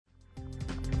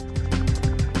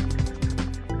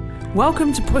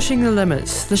Welcome to Pushing the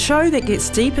Limits, the show that gets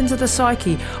deep into the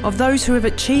psyche of those who have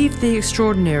achieved the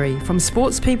extraordinary, from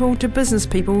sports people to business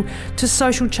people to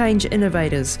social change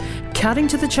innovators, cutting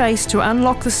to the chase to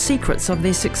unlock the secrets of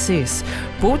their success.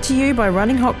 Brought to you by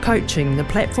Running Hot Coaching, the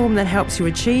platform that helps you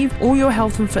achieve all your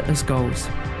health and fitness goals.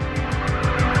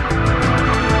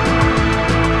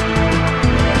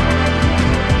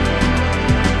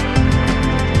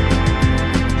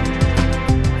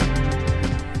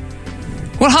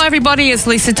 Well, hi everybody, it's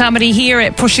Lisa Tamati here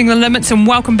at Pushing the Limits, and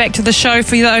welcome back to the show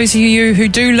for those of you who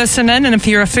do listen in, and if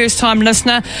you're a first-time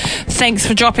listener, thanks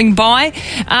for dropping by.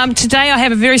 Today I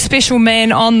have a very special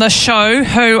man on the show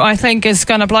who I think is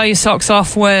going to blow your socks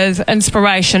off with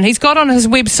inspiration. He's got on his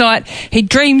website, he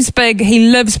dreams big,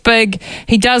 he lives big,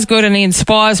 he does good and he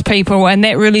inspires people, and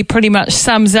that really pretty much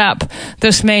sums up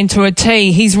this man to a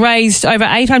T. He's raised over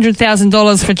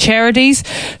 $800,000 for charities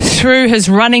through his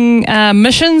running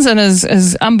missions and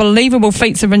his unbelievable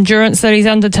feats of endurance that he's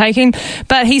undertaking,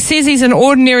 but he says he's an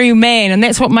ordinary man, and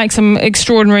that's what makes him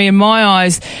extraordinary in my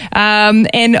eyes.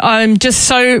 And I'm just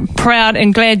so proud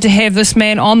and glad to have this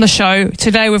man on the show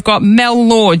today. We've got Mel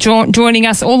Law joining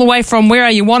us all the way from, where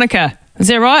are you, Wanaka? Is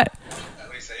that right?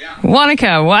 Lisa, yeah.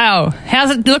 Wanaka, wow.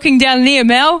 How's it looking down there,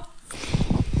 Mel?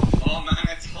 Oh man,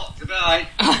 it's hot today.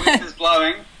 The wind is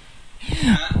blowing,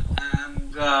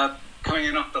 and coming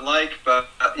in off the lake, but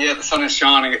yeah, the sun is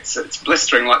shining. It's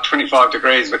blistering, like 25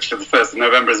 degrees, which for the 1st of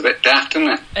November is a bit daft, isn't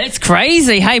it? It's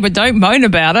crazy, hey, but don't moan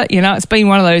about it. You know, it's been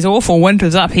one of those awful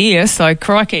winters up here, so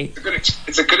crikey.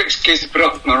 It's a good excuse to put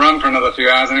off on the run for another few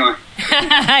hours anyway.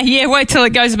 Yeah, wait till it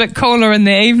goes a bit cooler in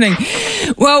the evening.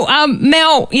 Well,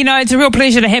 Mel, you know, it's a real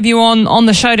pleasure to have you on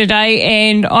the show today,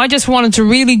 and I just wanted to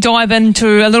really dive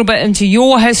into a little bit into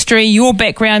your history, your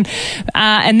background,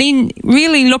 and then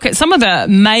really look at some of the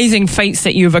amazing feats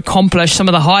that you've accomplished, some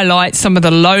of the highlights, some of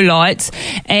the lowlights,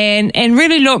 and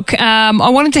really look, I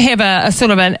wanted to have a sort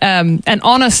of an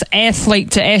honest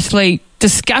athlete to athlete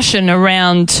discussion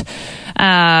around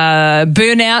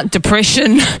burnout,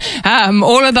 depression,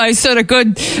 all of those sort of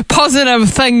good positive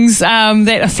things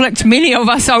that afflict many of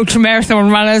us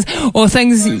ultramarathon runners, or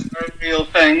things, those very real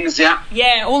things,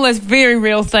 yeah, all those very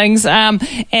real things, and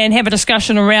have a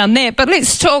discussion around that. But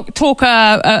let's talk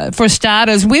for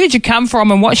starters, where did you come from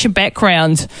and what's your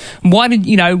background? Why did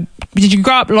you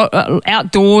grow up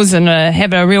outdoors and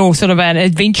have a real sort of an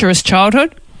adventurous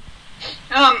childhood?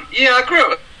 Yeah, I grew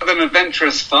up with an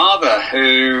adventurous father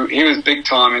he was big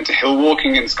time into hill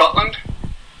walking in Scotland.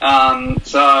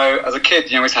 So as a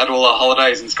kid, we had all our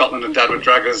holidays in Scotland, and Dad would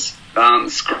drag us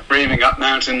screaming up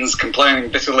mountains, complaining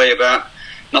bitterly about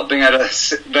not being able to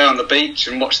sit there on the beach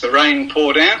and watch the rain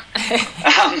pour down.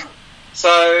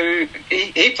 So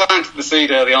he planted the seed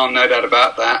early on, no doubt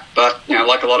about that. But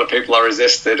like a lot of people, I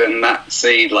resisted, and that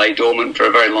seed lay dormant for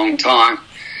a very long time.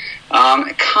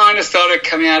 It kind of started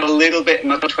coming out a little bit in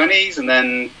my 20s, and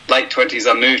then late 20s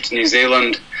I moved to New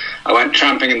Zealand. I went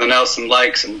tramping in the Nelson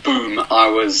Lakes, and boom, I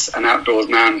was an outdoors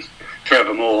man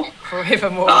forevermore.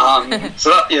 So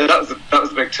that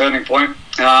was a big turning point.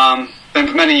 Then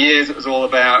for many years it was all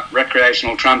about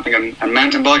recreational tramping and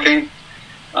mountain biking.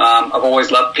 I've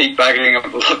always loved peak bagging.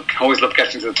 I've always loved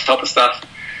getting to the top of stuff.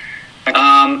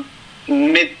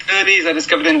 Mid-30s, I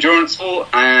discovered endurance sport,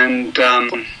 and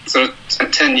sort of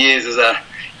spent 10 years as a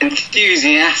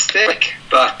enthusiastic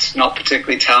but not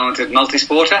particularly talented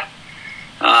multi-sporter.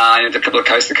 I did a couple of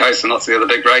coast-to-coast and lots of the other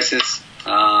big races.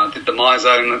 Did the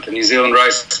MyZone at the New Zealand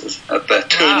race at the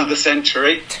turn of the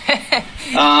century.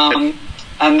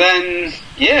 And then,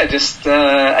 just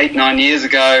 8-9 years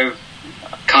ago,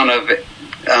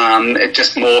 it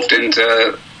just morphed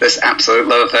into this absolute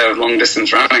love affair of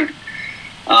long-distance running.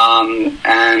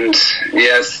 And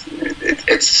yes,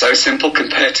 it's so simple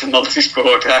compared to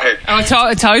multi-sport.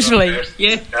 Oh, totally.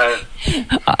 Yeah.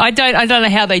 I don't know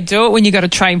how they do it when you got to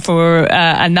train for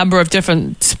a number of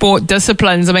different sport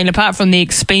disciplines. I mean, apart from the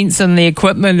expense and the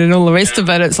equipment and all the rest of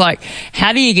it, it's like,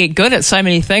 how do you get good at so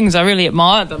many things? I really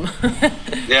admire them.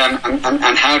 Yeah,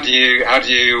 and how do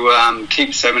you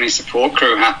keep so many support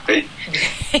crew happy?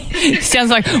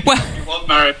 Sounds like, well, I was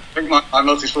married, I think my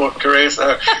multi-sport career,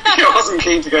 so I wasn't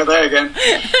keen to go there again.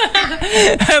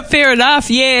 Fair enough,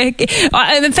 yeah.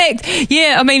 And in fact,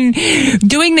 I mean,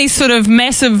 doing these sort of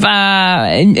massive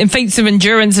feats of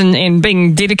endurance and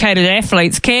being dedicated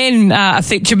athletes can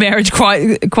affect your marriage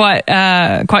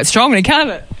quite strongly, can't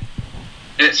it?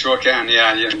 It sure can,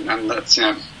 yeah. And that's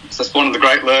that's one of the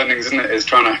great learnings, isn't it? Is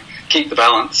trying to keep the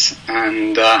balance,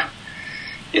 and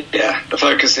the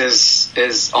focus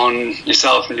is on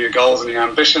yourself and your goals and your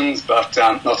ambitions, but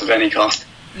not at any cost.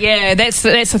 Yeah, that's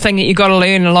the thing that you've got to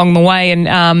learn along the way,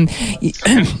 and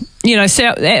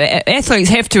athletes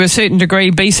have to a certain degree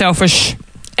be selfish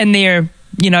in their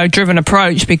driven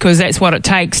approach, because that's what it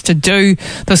takes to do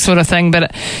this sort of thing.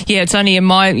 But it's only in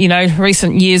my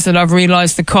recent years that I've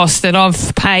realised the cost that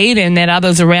I've paid and that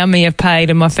others around me have paid,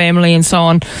 and my family and so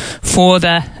on, for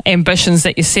the ambitions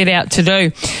that you set out to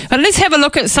do. But let's have a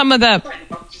look at some of the...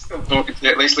 Still talking to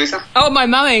you at least, Lisa? Oh, my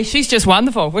mummy, she's just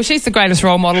wonderful. Well, she's the greatest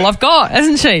role model I've got,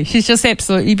 isn't she? She's just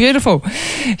absolutely beautiful.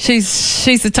 She's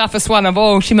the toughest one of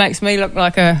all. She makes me look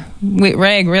like a wet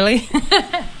rag, really.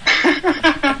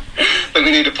 But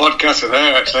we need a podcast with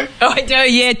her, actually. Oh, I do,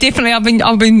 yeah, definitely.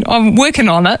 I'm working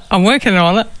on it.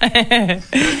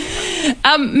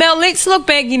 Mel, let's look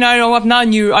back. I've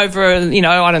known you over,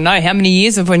 I don't know, how many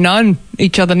years have we known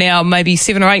each other now? Maybe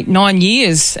 7 or 8, 9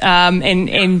 years.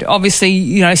 And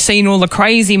obviously, seen all the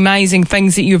crazy, amazing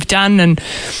things that you've done, and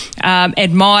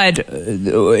admired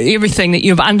everything that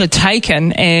you've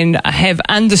undertaken, and have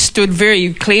understood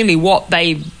very clearly what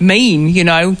they mean,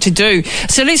 to do.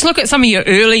 So let's look at some of your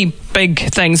early big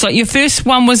things. Like your first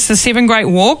one was the 7 Great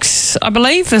Walks, I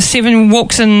believe, the 7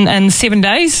 walks in 7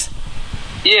 days.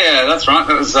 Yeah, that's right.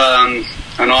 That was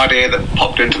an idea that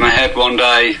popped into my head one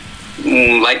day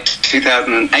in late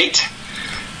 2008.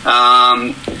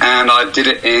 And I did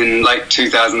it in late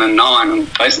 2009.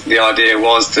 And basically the idea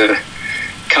was to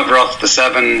cover off the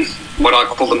 7, what I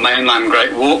call the mainland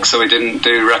Great Walk. So we didn't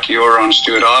do Rakiura on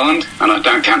Stewart Island, and I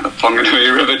don't count the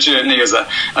Whanganui River journey as a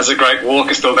great walk.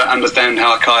 I still don't understand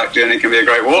how a kayak journey can be a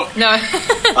great walk. No.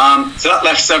 So that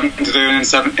left 7 to do in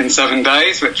 7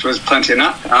 days, which was plenty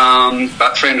enough.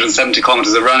 About 370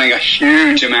 kilometres of running, a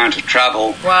huge amount of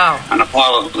travel. Wow. And a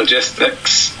pile of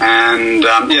logistics. And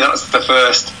that was the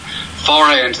first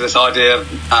foray into this idea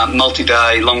of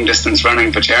multi-day long-distance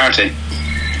running for charity.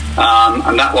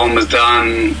 And that one was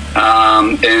done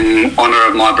in honour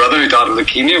of my brother, who died of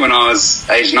leukemia when I was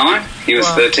age 9. He was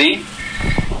 13.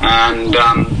 And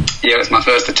it was my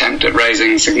first attempt at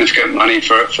raising significant money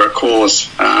for a cause,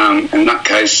 in that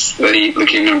case the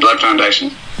Leukemia and Blood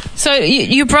Foundation. So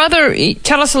your brother,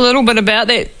 tell us a little bit about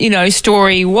that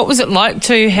story. What was it like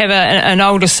to have an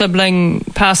older sibling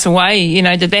pass away?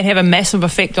 Did that have a massive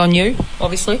effect on you,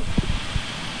 obviously?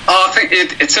 Oh, I think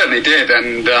it certainly did,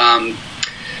 and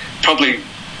probably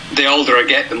the older I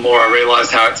get, the more I realise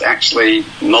how it's actually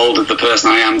moulded the person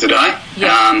I am today.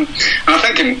 Yeah. And I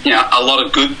think a lot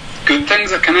of good things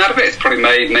have come out of it. It's probably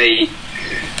made me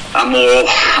a more,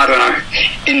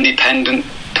 independent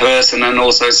person, and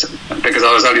also because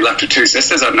I was only left with 2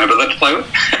 sisters, I had no brother to play with.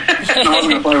 And I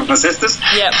wasn't going to play with my sisters.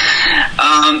 Yeah.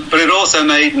 But it also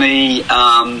made me,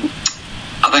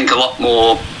 I think, a lot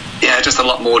more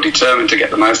determined to get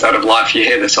the most out of life. You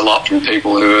hear this a lot from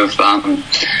people who have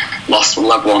lost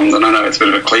loved ones, and I know it's a bit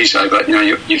of a cliche, but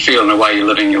you feel in a way you're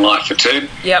living your life for 2.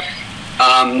 Yep.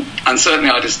 And certainly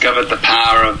I discovered the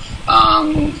power of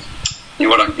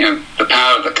the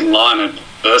power that can lie in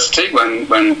adversity.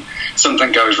 When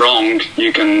something goes wrong,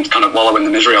 you can kind of wallow in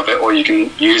the misery of it, or you can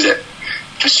use it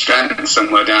for strength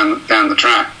somewhere down the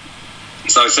track.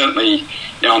 So certainly,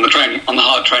 on the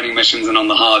hard training missions and on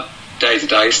the hard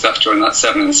day-to-day stuff during that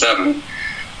 7 and 7,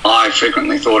 I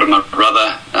frequently thought of my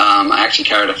brother. I actually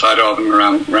carried a photo of him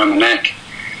around my neck,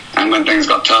 and when things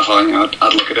got tough,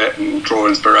 I'd look at it and draw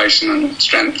inspiration and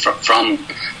strength from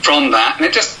that. And I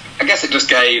guess it just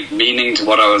gave meaning to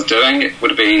what I was doing. It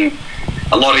would have been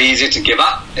a lot easier to give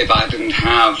up if I didn't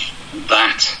have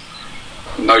that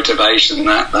motivation,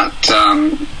 that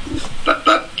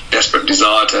desperate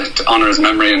desire to honour his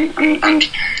memory, and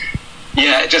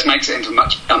it just makes it into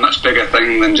a much bigger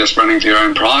thing than just running to your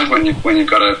own pride when you've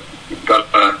got a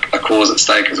cause at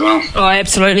stake as well. Oh,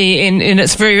 absolutely, and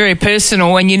it's very, very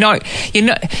personal. And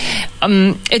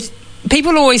it's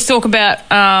people always talk about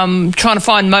trying to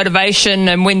find motivation,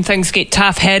 and when things get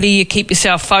tough, how do you keep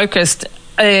yourself focused?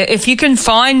 If you can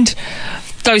find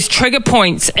those trigger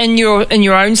points in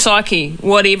your own psyche,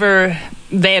 whatever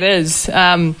that is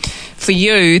for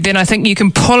you, then I think you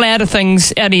can pull out of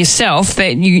yourself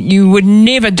that you would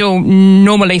never do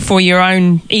normally for your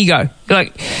own ego,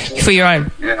 like for your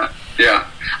own. Yeah.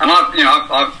 And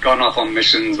I've gone off on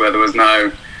missions where there was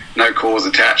no cause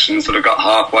attached, and sort of got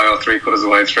halfway or 3/4 of the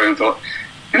way through and thought,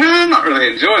 I'm not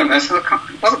really enjoying this.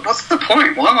 What's the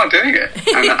point? Why am I doing it?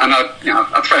 And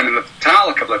I've thrown in the towel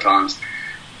a couple of times.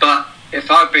 But if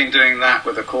I've been doing that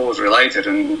with a cause related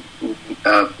and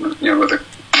with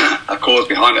a cause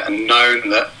behind it, and known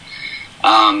that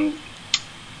I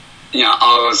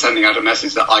was sending out a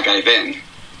message that I gave in,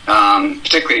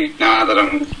 particularly now that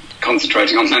I'm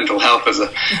concentrating on mental health as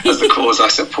the cause I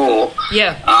support.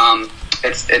 Yeah.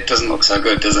 it doesn't look so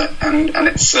good, does it? And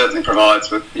it certainly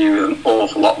provides with you an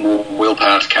awful lot more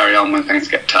willpower to carry on when things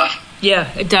get tough. Yeah,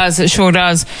 it does. It sure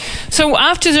does. So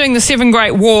after doing the 7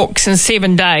 great walks in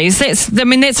 7 days,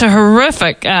 that's a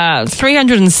horrific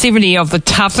 370 of the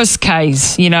toughest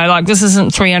Ks. You know, like this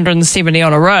isn't 370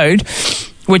 on a road,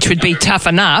 which would be tough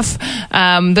enough.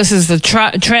 This is the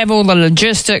travel, the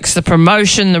logistics, the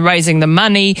promotion, the raising the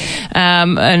money.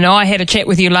 And I had a chat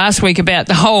with you last week about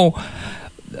the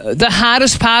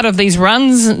hardest part of these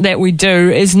runs that we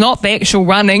do is not the actual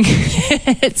running.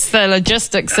 It's the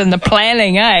logistics and the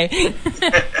planning, eh?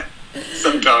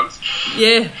 Sometimes.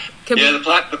 Yeah.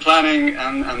 The planning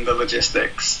and the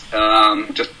logistics,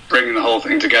 just bringing the whole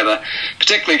thing together,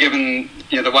 particularly given,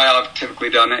 the way I've typically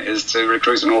done it is to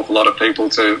recruit an awful lot of people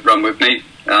to run with me.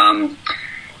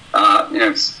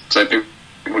 So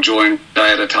people join a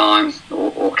day at a time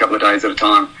or a couple of days at a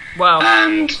time. Wow.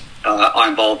 And I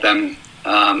involve them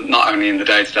not only in the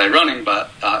day-to-day running, but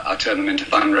I turn them into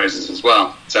fundraisers as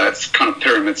well. So it's kind of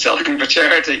pyramid selling for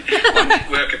charity, one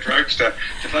network approach to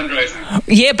fundraising.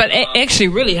 Yeah, but actually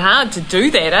really hard to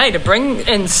do that, eh? To bring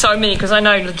in so many, because I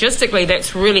know logistically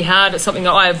that's really hard. It's something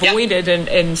that I avoided,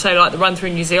 and say like the Run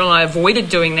Through New Zealand, I avoided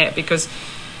doing that because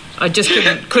I just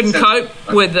couldn't cope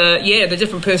with the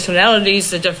different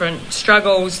personalities, the different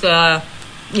struggles,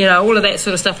 all of that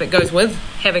sort of stuff that goes with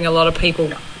having a lot of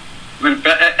people. I mean,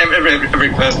 every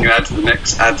person you add to the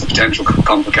mix adds a potential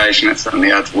complication. It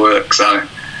certainly adds work. So,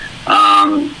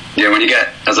 when you get,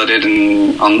 as I did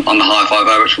on the High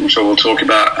 5-0, which I'm sure we'll talk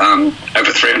about,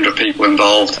 over 300 people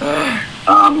involved,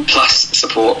 plus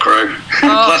support crew,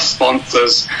 plus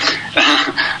sponsors,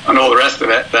 and all the rest of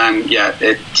it, then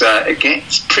it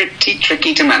gets pretty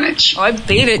tricky to manage. I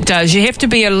bet it does. You have to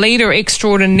be a leader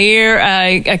extraordinaire,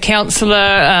 a counsellor,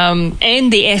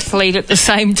 and the athlete at the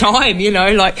same time.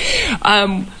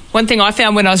 One thing I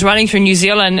found when I was running through New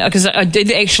Zealand, because I did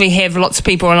actually have lots of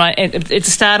people, and at the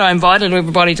start I invited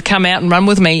everybody to come out and run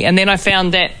with me, and then I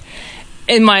found that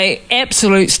in my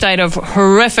absolute state of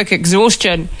horrific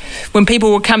exhaustion, when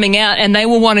people were coming out and they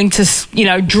were wanting to,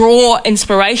 draw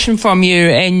inspiration from you,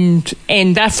 and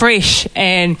they're fresh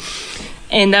and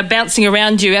they're bouncing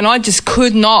around you, and I just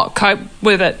could not cope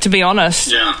with it, to be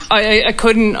honest. Yeah. I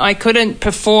couldn't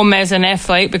perform as an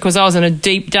athlete because I was in a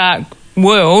deep, dark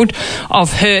world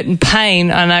of hurt and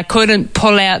pain, and I couldn't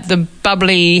pull out the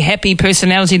bubbly, happy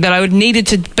personality that I would needed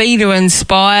to be to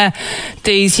inspire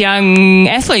these young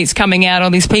athletes coming out, or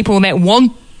these people that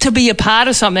want to be a part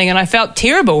of something, and I felt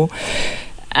terrible.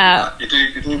 You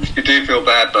do feel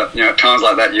bad, but at times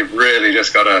like that, you've really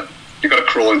just got to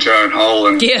crawl into your own hole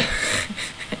and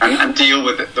and deal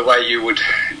with it the way you would,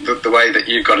 the way that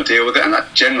you've got to deal with it, and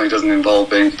that generally doesn't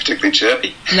involve being particularly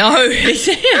chirpy. No. Or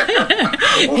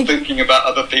thinking about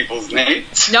other people's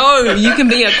needs. No, you can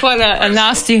be quite a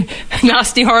nasty,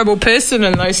 horrible person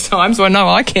in those times. Well, I know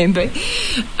I can be.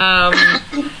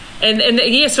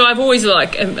 So I've always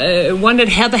wondered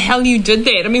how the hell you did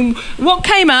that. I mean, what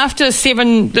came after the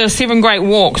 7 great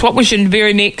walks? What was your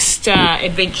very next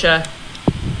adventure?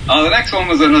 The next one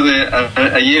was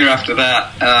a year after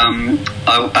that.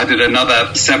 I did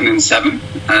another 7 in 7,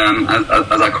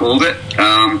 as I called it,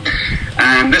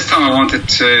 and this time I wanted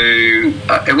to.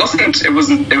 It was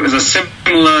a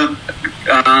similar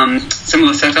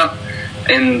setup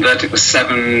in that it was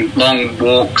 7 long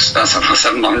walks,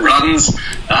 7 long runs,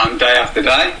 day after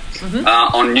day,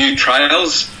 on new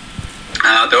trails.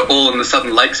 They were all in the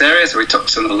Southern Lakes area, so we took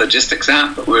some of the logistics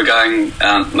out, but we were going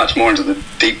much more into the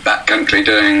deep backcountry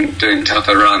doing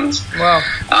tougher runs. Wow.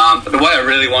 But the way I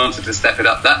really wanted to step it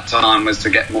up that time was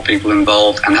to get more people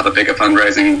involved and have a bigger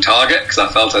fundraising target, because I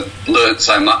felt I'd learned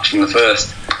so much from the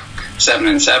first 7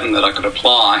 in 7 that I could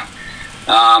apply.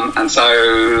 And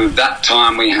so that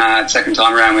time second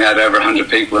time around, we had over 100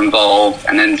 people involved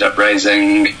and ended up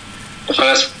raising. The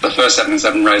first 7 in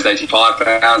 7 raised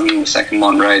 85,000. The second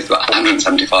one raised about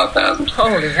 175,000.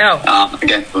 Holy hell!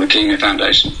 Again, the Leukemia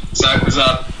Foundation. So it was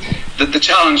the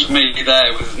challenge for me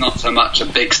there was not so much a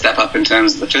big step up in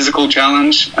terms of the physical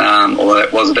challenge, although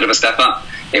it was a bit of a step up.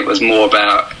 It was more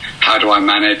about how do I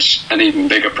manage an even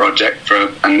bigger project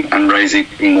and raise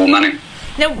even more money.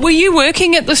 Now, were you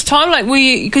working at this time?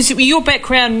 Because your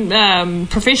background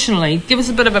professionally, give us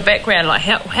a bit of a background. Like,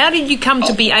 how did you come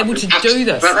to be able to do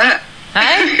this? About that.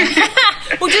 Hey?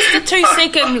 Well, just a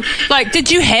 2-second.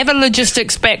 Did you have a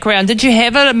logistics background? Did you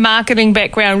have a marketing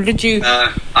background? Did you?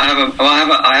 I have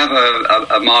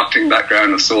a marketing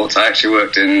background of sorts. I actually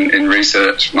worked in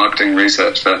marketing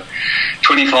research for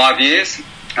 25 years,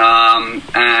 and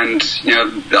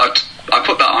I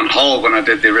put that on hold when I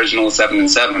did the original 7 in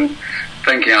 7.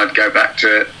 Thinking I'd go back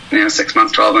to it 6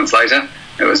 months, 12 months later,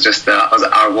 It was just that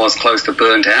I was close to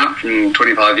burnt out from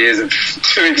 25 years of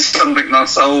doing something my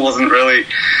soul wasn't really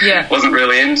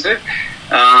into.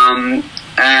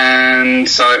 And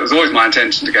so it was always my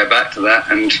intention to go back to that.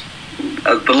 And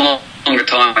the longer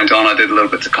time went on, I did a little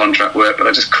bit of contract work, but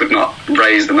I just could not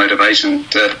raise the motivation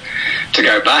to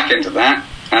go back into that.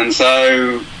 And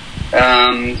so,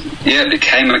 it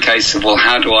became a case of, well,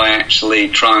 how do I actually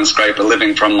try and scrape a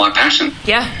living from my passion?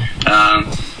 Yeah.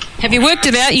 Have you worked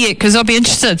it out yet? Because I'll be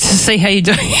interested to see how you're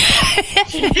doing.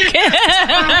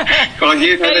 Well,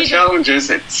 you know the challenges.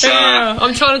 It's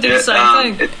I'm trying to do the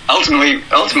same thing. It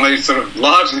ultimately sort of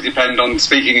largely depend on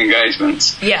speaking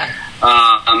engagements. Yeah.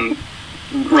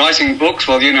 Writing books,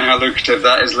 well, you know how lucrative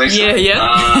that is, Lisa.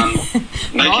 Yeah.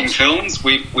 Making films,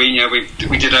 we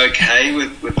did okay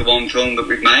with the one film that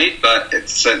we've made, but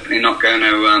it's certainly not going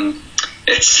to.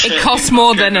 It costs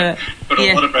more than put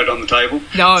a lot of bread on the table.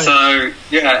 No. So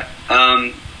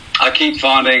I keep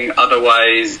finding other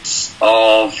ways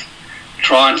of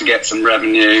trying to get some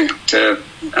revenue to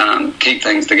keep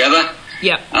things together.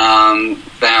 Yeah.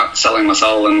 Without selling my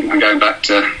soul and going back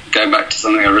to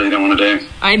something I really don't want to do.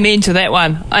 Amen to that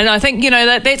one. And I think,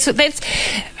 that's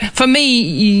for me,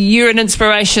 you're an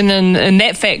inspiration in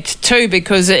that fact too,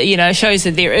 because it shows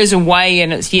that there is a way,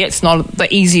 and it's not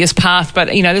the easiest path, but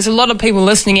there's a lot of people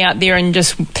listening out there and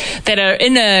just that are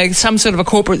in some sort of a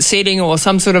corporate setting or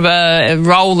some sort of a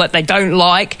role that they don't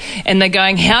like, and they're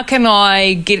going, how can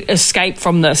I escape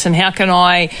from this, and how can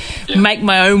I make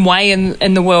my own way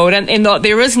in the world? And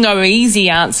there is no easy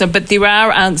answer, but there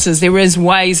are answers. There is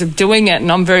ways of doing it,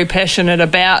 and I'm very passionate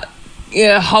about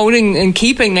holding and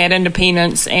keeping that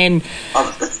independence. And I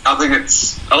think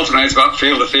it's about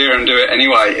feel the fear and do it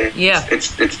anyway.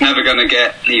 It's never going to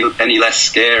get any less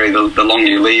scary the longer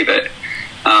you leave it.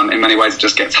 In many ways, it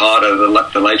just gets harder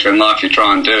the later in life you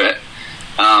try and do it.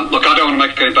 Look, I don't want to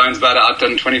make any bones about it. I've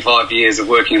done 25 years of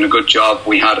working in a good job.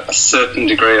 We had a certain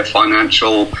degree of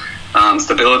financial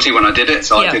stability when I did it,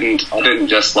 so I didn't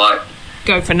just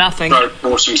go for nothing, throw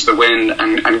caution to the wind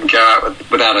and go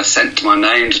out without a cent to my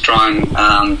name to try and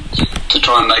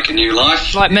make a new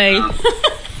life. Like me.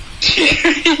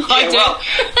 Well,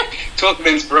 talk of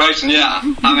inspiration. Yeah,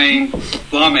 I mean,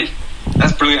 blimey,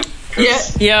 that's brilliant.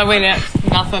 I went out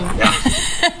nothing. Yeah.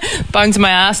 Bones in my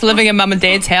ass, living in mum and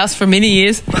dad's house for many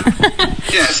years.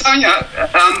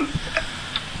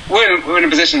 We're in a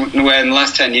position where in the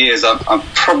last 10 years I've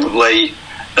probably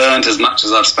earned as much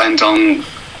as I've spent on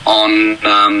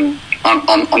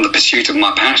the pursuit of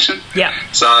my passion. Yeah.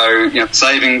 So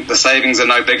the savings are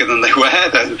no bigger than they were.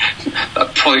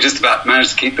 I've probably just about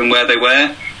managed to keep them where they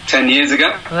were 10 years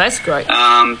ago. Well, that's great.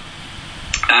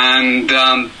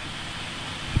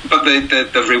 But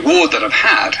the reward that I've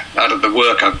had out of the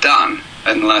work I've done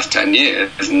in the last 10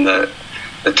 years and the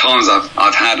times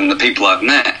I've had and the people I've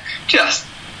met, just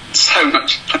so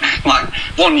much. Like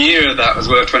 1 year of that was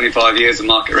worth 25 years of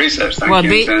market research. Thank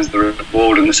you in terms of the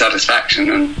reward and the satisfaction.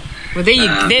 And there you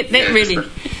that really.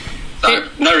 So,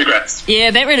 no regrets.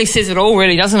 Yeah, that really says it all,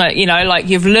 really, doesn't it?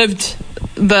 You've lived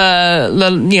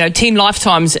the 10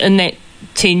 lifetimes in that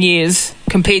 10 years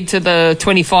compared to the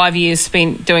 25 years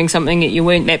spent doing something that you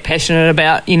weren't that passionate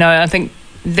about. I think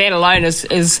that alone is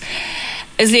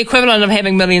the equivalent of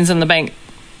having millions in the bank,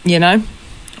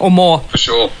 or more. For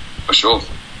sure.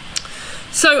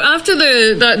 So after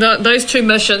those two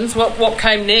missions, what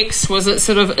came next? Was it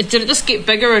did it just get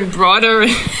bigger and brighter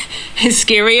and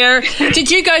scarier?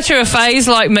 Did you go through a phase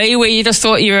like me where you just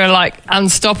thought you were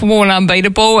unstoppable and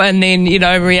unbeatable, and then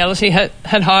reality hit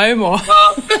home? Or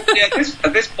well,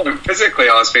 at this point physically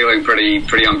I was feeling pretty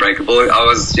unbreakable.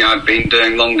 I'd been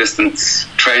doing long distance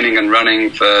training and running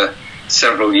for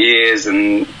several years,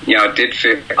 and I did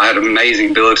feel I had an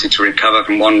amazing ability to recover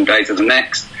from one day to the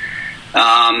next.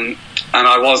 And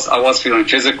I was feeling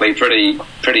physically pretty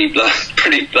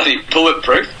bloody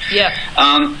bulletproof. Yeah.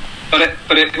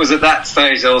 But it was at that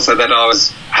stage also that I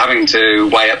was having to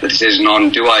weigh up the decision on,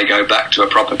 do I go back to a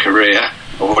proper career,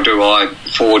 or do I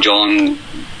forge on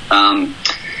trying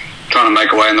to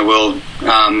make a way in the world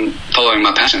following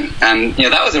my passion? And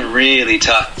that was a really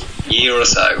tough year or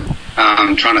so,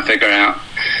 trying to figure out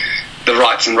the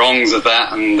rights and wrongs of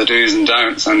that and the do's and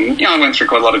don'ts. And I went through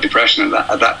quite a lot of depression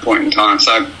at that point in time.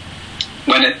 So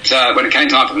when it came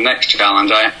time for the next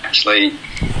challenge, I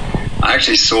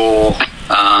actually saw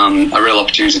a real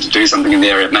opportunity to do something in the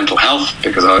area of mental health,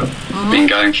 because I've been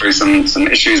going through some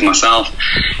issues myself,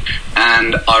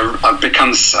 and I've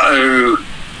become so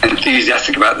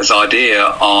enthusiastic about this idea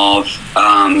of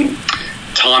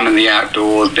time in the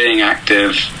outdoors, being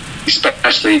active,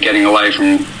 especially getting away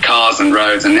from cars and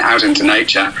roads and out into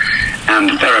nature, and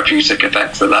the therapeutic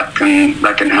effects that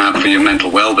can have for your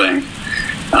mental well-being.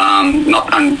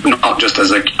 Not just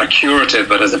as a curative,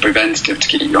 but as a preventative to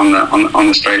keep you on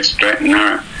the straight and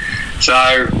narrow. So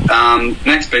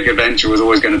next big adventure was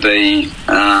always going to be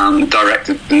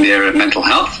directed in the area of mental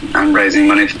health and raising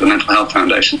money for the Mental Health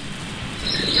Foundation.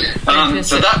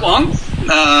 So that one,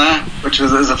 which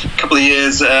was a couple of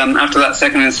years after that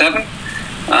second in 7,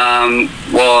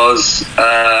 was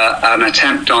an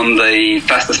attempt on the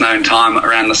fastest known time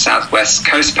around the Southwest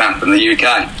Coast Path in the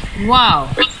UK. Wow.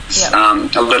 Which is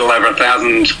a little over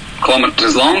 1,000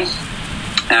 kilometres long.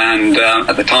 And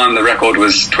at the time, the record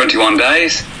was 21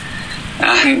 days.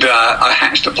 And I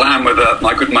hatched a plan with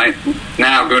my good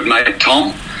mate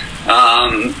Tom,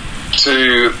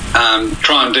 to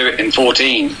try and do it in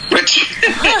 14, which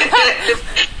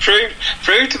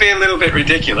proved to be a little bit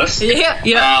ridiculous.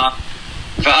 Yeah.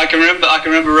 But I can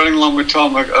remember running along with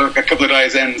Tom a couple of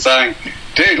days in and saying,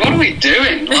 "Dude, what are we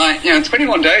doing?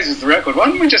 21 days is the record. Why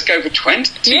don't we just go for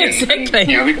 20?" Yeah,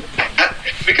 exactly. And,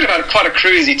 we could have had quite a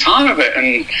cruisy time of it.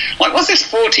 And what's this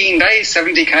 14 days,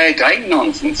 70k a day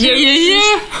nonsense? Yeah.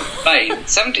 Hey,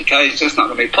 70k is just not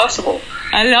going to be possible.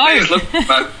 I know.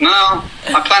 No,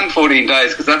 I planned 14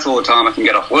 days because that's all the time I can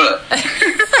get off work.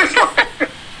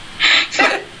 So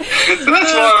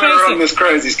that's why we were on this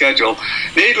crazy schedule.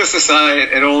 Needless to say,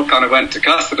 it all kind of went to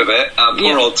custard a bit.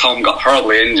 Poor old Tom got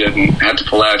horribly injured and had to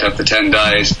pull out after 10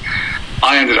 days.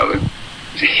 I ended up with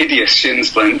hideous shin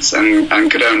splints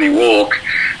and could only walk,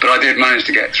 but I did manage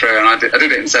to get through, and I did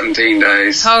it in 17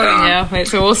 days.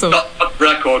 That's awesome. Got a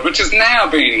record, which has now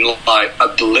been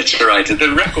obliterated.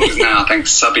 The record is now, I think,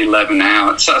 sub 11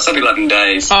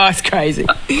 days. Oh, it's crazy.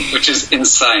 Which is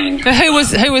insane. But who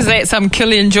was that? Some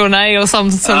Kilian Jornet or some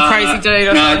crazy dude?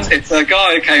 Or no, it's a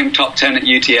guy who came top 10 at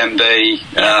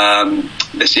UTMB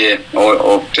this year,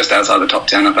 or just outside the top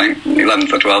 10, I think,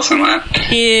 11th or 12th, something like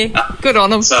that. Yeah, good on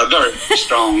him. So very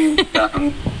strong,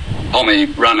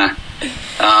 homie runner.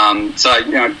 I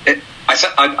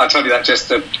tell you that just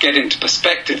to get into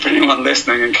perspective for anyone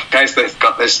listening, in case they've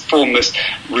got this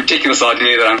ridiculous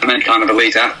idea that I'm any kind of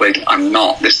elite athlete. I'm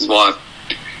not. This is why,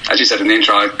 as you said in the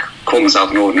intro, I call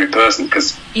myself an ordinary person,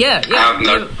 because I have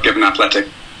no given athletic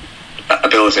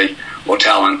ability or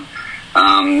talent.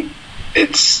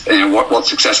 It's what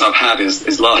success I've had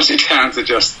is largely down to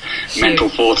just mental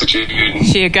fortitude and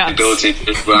sheer guts. Ability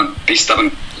to be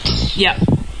stubborn. Yeah,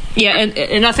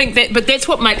 and I think that, but that's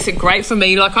what makes it great for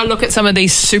me. Like, I look at some of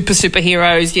these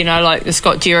superheroes, like the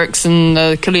Scott Jericks and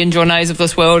the Kilian Jornets of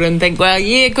this world, and think, well,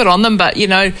 yeah, good on them, but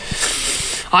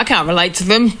I can't relate to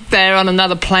them. They're on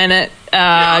another planet.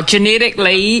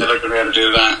 Genetically, never going to be able to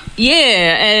do that.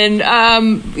 Yeah,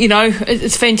 and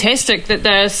it's fantastic that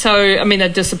they're they're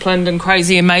disciplined and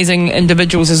crazy, amazing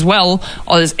individuals as well,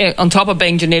 on top of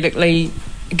being genetically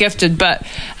gifted. But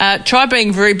try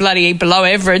being very bloody below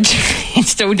average and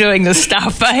still doing this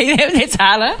stuff. It's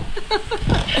harder.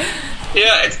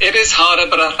 Yeah, it is harder,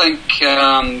 but I think.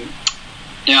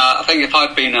 I think if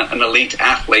I'd been an elite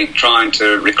athlete trying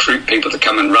to recruit people to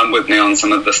come and run with me on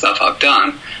some of the stuff I've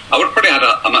done, I would have probably had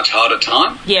a much harder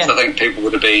time. Yeah. So I think people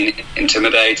would have been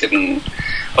intimidated and,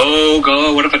 oh,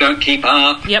 God, what if I don't keep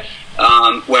up? Yep.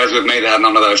 Whereas with me, they had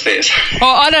none of those fears. Oh,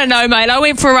 I don't know, mate. I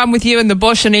went for a run with you in the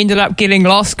bush and ended up getting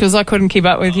lost because I couldn't keep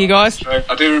up with you guys. True.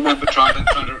 I do remember trying to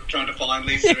find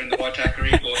Lisa in the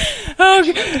Waitakere bush. Oh,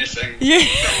 she went missing. Yeah.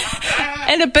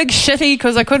 And a big shitty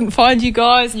because I couldn't find you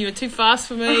guys and you were too fast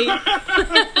for me.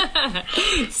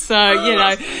 So,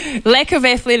 lack of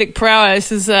athletic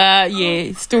prowess is,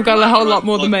 still got a whole lot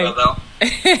more than me.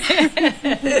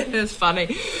 It's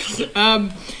funny.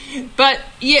 But,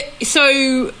 yeah,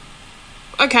 so...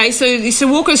 Okay, so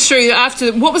walk us through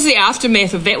what was the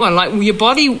aftermath of that one? Like, your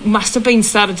body must have been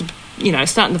starting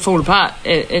to fall apart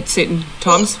at certain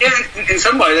times. Well, yeah, in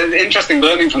some ways, interesting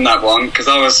learning from that one, because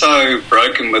I was so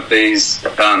broken with these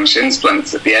shin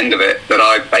splints at the end of it that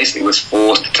I basically was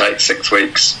forced to take 6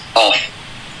 weeks off.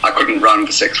 I couldn't run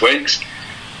for 6 weeks.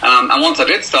 And once I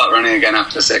did start running again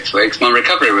after 6 weeks, my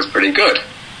recovery was pretty good.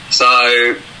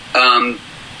 So...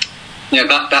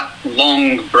 that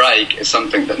long break is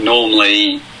something that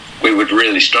normally we would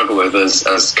really struggle with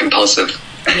as compulsive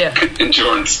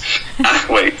endurance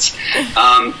athletes.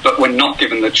 But when not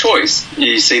given the choice,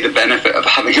 you see the benefit of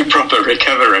having a proper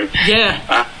recovery.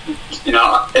 Yeah.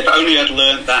 If only I'd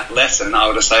learned that lesson, I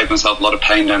would have saved myself a lot of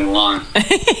pain down the line.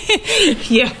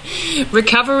 Yeah.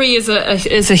 Recovery is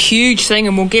a huge thing,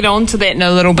 and we'll get on to that in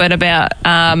a little bit about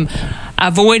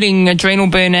avoiding adrenal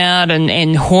burnout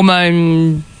and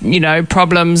hormone,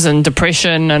 problems and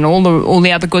depression and all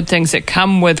the other good things that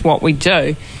come with what we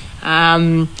do.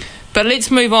 But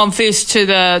let's move on first to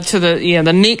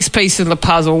the next piece of the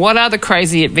puzzle. What other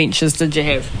crazy adventures did you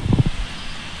have?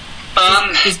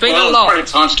 There's been a lot.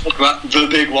 It's probably time to talk about the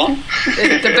big one.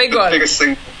 The big one. The biggest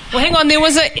thing. Well, hang on.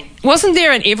 Wasn't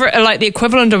there an Everest, like the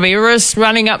equivalent of Everest,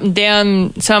 running up and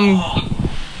down some?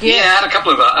 Yeah, I had a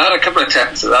couple of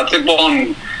attempts. I did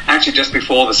one actually just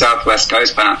before the Southwest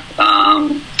Coast Path.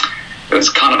 It was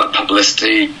kind of a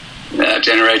publicity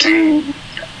generating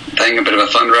thing, a bit of a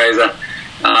fundraiser.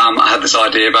 I had this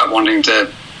idea about wanting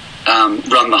to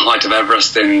run the height of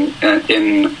Everest in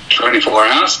 24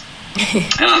 hours.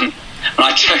 And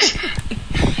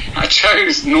I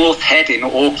chose North Head in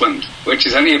Auckland, which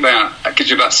is only gives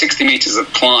you about 60 metres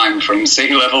of climb from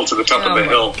sea level to the top of the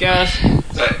hill. Gosh.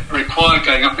 So it required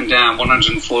going up and down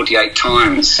 148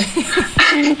 times.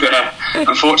 And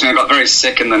unfortunately, I got very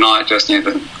sick in the night, just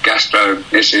the gastro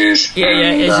issues. Yeah,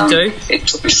 as you do. It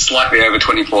took me slightly over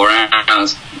 24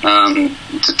 hours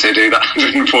to do that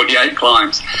 148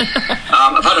 climbs.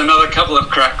 I've had another couple of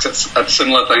cracks at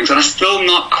similar things, and I've still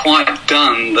not quite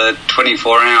done the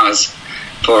 24 hours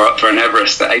for an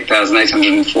Everest at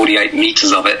 8,848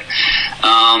 metres of it.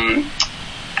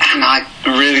 And I'm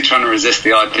really trying to resist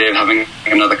the idea of having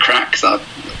another crack, so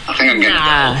I think I'm going to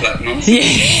that nonsense.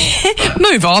 Yeah.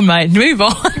 Move on, mate. Move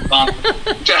on.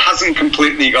 It hasn't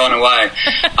completely gone away.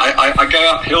 I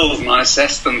go up hills and I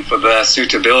assess them for their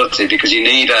suitability, because you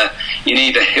need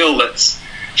a hill that's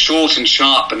short and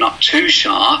sharp but not too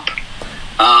sharp,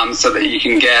 so that you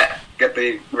can get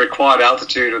the required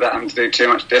altitude without having to do too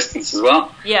much distance as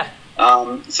well. Yeah.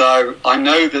 So I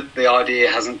know that the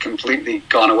idea hasn't completely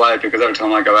gone away, because every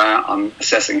time I go out, I'm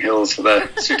assessing hills for their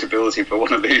suitability for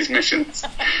one of these missions,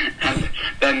 and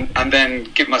then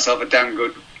give myself a damn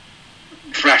good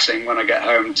thrashing when I get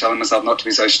home, telling myself not to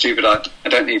be so stupid. I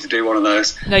don't need to do one of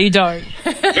those. No, you don't.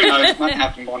 Who knows? Might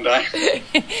happen one day.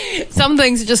 Some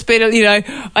things are just better.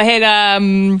 I had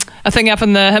a thing up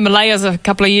in the Himalayas a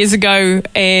couple of years ago,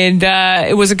 and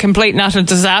it was a complete and utter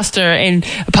disaster. And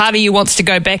a part of you wants to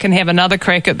go back and have another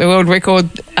crack at the world record,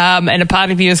 and a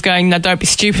part of you is going, "No, don't be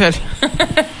stupid."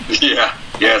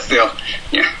 Still.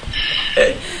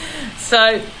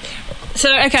 So,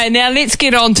 okay, now let's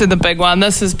get on to the big one.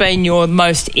 This has been your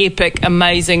most epic,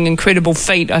 amazing, incredible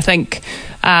feat. I think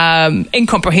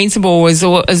incomprehensible is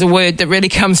a word that really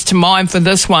comes to mind for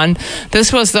this one.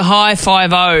 This was the High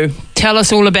 5-0. Tell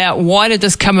us all about why did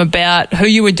this come about, who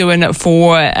you were doing it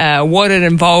for, what it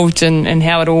involved, and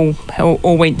how it all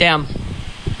went down.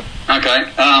 Okay,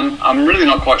 I'm really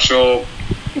not quite sure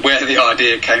where the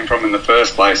idea came from in the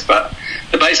first place, but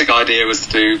the basic idea was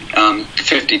to do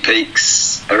 50 peaks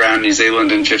around New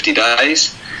Zealand in 50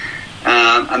 days.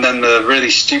 And then the really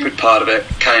stupid part of it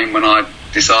came when I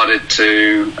decided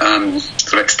to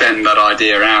sort of extend that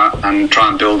idea out and try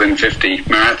and build in 50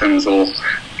 marathons, or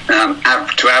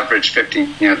to average 50,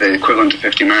 the equivalent of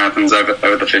 50 marathons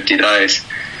over the 50 days.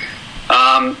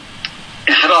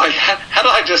 Had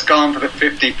I just gone for the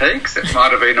 50 peaks, it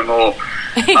might have been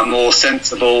a more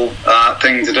sensible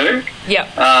thing to do. Yeah.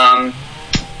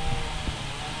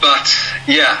 But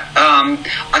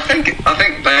I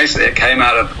think basically it came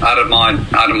out of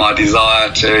my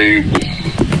desire to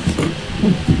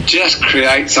just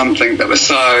create something that was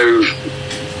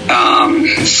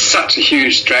such a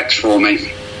huge stretch for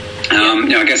me.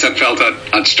 I guess I felt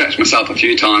I'd stretched myself a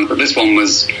few times, but this one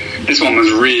was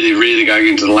really, really going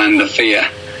into the land of fear.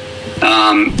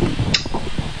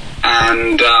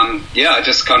 I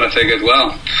just kind of figured,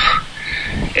 well,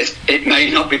 it may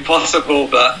not be possible,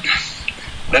 but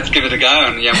let's give it a go.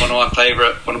 And one of my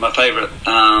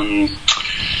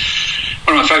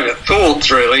favorite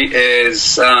thoughts really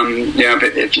is,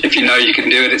 if you know you can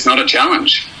do it, it's not a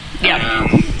challenge. Yeah.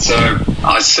 So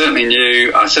I certainly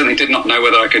did not know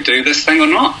whether I could do this thing or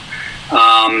not.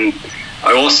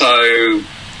 I also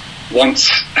once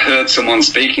heard someone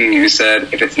speaking who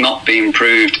said, if it's not being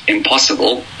proved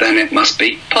impossible, then it must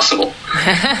be possible.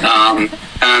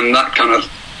 And that kind of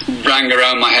rang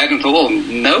around my head, and thought, well,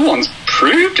 no one's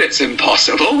proved it's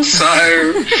impossible,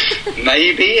 so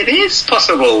maybe it is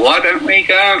possible. Why don't we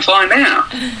go and find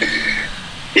out?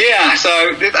 Yeah,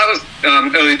 so that was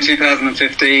early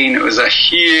 2015. It was a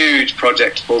huge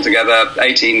project to pull together,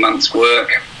 18 months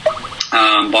work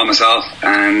by myself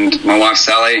and my wife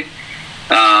Sally.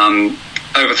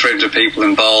 Over 300 people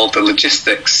involved. The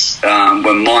logistics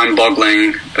were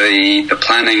mind-boggling. The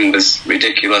planning was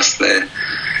ridiculous. The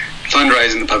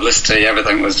fundraising, the publicity,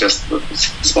 everything was just,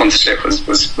 sponsorship was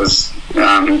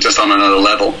just on another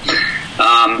level.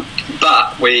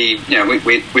 But we'd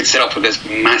set up with this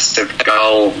massive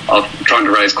goal of trying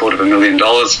to raise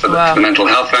 $250,000 for the Mental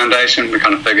Health Foundation. We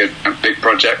kind of figured, big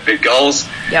project, big goals.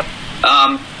 Yep.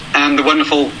 And the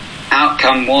wonderful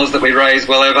outcome was that we raised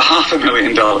well over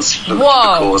 $500,000 for the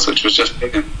cause, which was just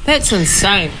brilliant. That's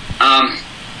insane.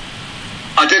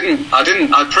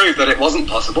 I proved that it wasn't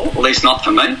possible, at least not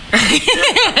for me.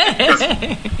 Because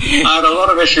I had a lot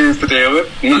of issues to deal with.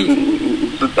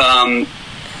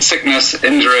 Sickness,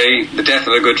 injury, the death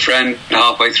of a good friend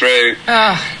halfway through.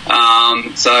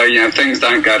 So, things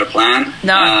don't go to plan.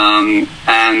 No.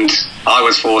 And I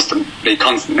was forced to be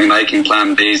constantly making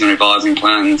plan Bs and revising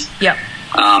plans. Yep.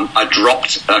 I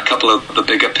dropped a couple of the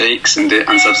bigger peaks and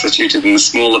substituted in the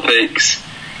smaller peaks.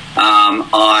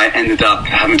 I ended up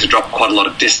having to drop quite a lot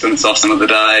of distance off some of the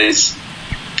days.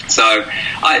 So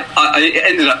I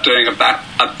ended up doing about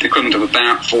the equivalent of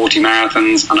about 40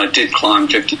 marathons, and I did climb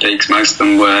 50 peaks. Most of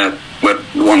them were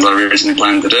the ones I originally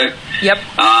planned to do. Yep.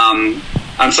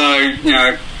 And so,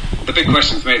 the big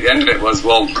question for me at the end of it was,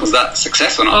 well, was that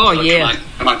success or not? Oh, yeah.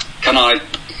 Can I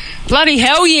Bloody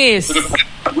hell yes.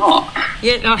 Not?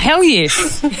 Yeah, no, hell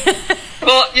yes.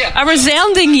 Well, yeah. A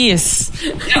resounding yes.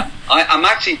 Yeah, I'm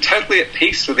actually totally at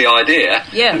peace with the idea.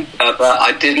 Yeah. That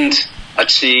I didn't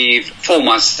achieve for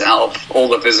myself all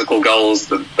the physical goals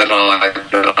that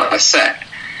I set.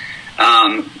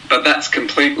 But that's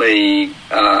completely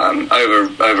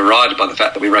overridden by the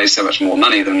fact that we raised so much more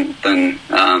money than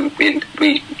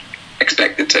we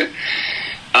expected to.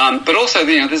 But also,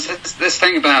 there's this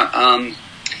thing about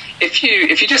if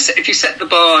you set the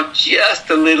bar just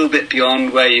a little bit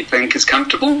beyond where you think is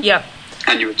comfortable, yeah,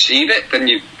 and you achieve it, then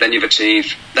you've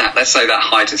achieved that. Let's say that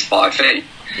height is 5 feet.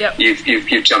 Yep.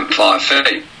 You've jumped 5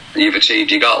 feet. You've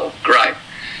achieved your goal. Great.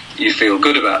 You feel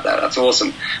good about that. That's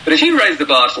awesome. But if you raise the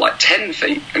bar to like 10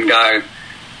 feet and go,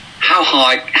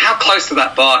 how close to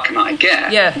that bar can I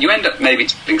get? Yeah. You end up maybe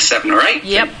doing 7 or 8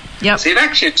 Yep. feet. Yep. So you've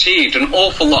actually achieved an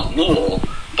awful lot more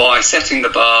by setting the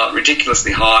bar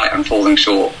ridiculously high and falling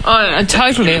short. Oh,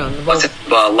 totally. By setting the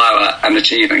bar lower and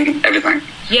achieving everything.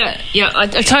 Yeah, I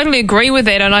totally agree with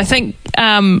that, and I think,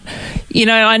 I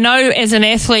know as an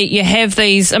athlete you have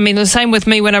these. I mean, the same with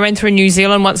me when I ran through New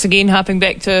Zealand. Once again, harping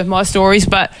back to my stories,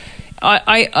 but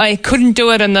I couldn't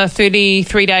do it in the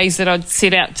 33 days that I'd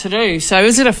set out to do. So,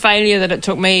 is it a failure that it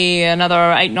took me another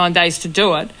 8-9 days to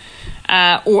do it,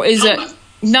 or is it?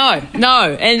 No,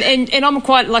 and I'm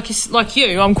quite like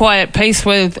you. I'm quite at peace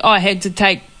with. I had to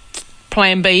take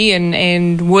plan B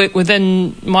and work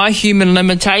within my human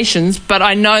limitations, but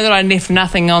I know that I left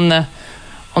nothing on the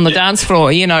dance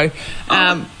floor, Yeah.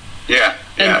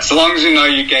 So long as you know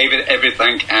you gave it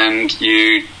everything and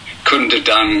you couldn't have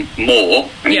done more,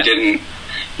 and you didn't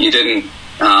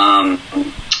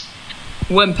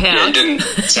wimp out. You didn't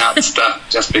shout stuff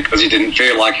just because you didn't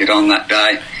feel like it on that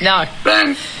day. No.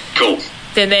 Then cool.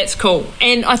 Then that's cool.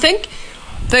 And I think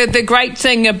the great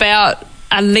thing about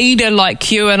a leader like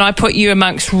you, and I put you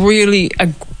amongst really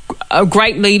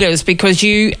great leaders, because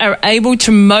you are able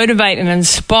to motivate and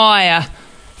inspire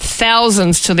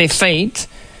thousands to their feet.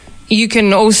 You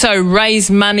can also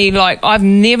raise money. Like, I've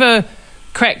never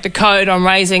cracked the code on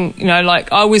raising,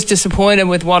 like I was disappointed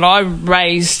with what I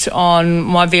raised on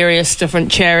my various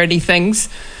different charity things.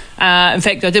 In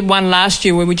fact, I did one last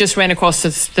year where we just ran across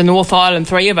the North Island,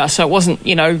 3 of us, so it wasn't,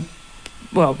 it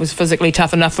was physically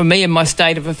tough enough for me in my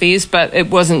state of affairs, but it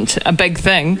wasn't a big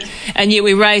thing. And yet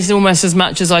we raised almost as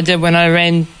much as I did when I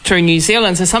ran through New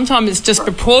Zealand. So sometimes it's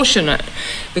disproportionate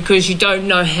because you don't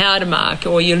know how to mark,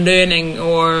 or you're learning,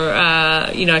 or,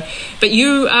 But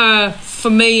you are,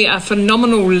 for me, a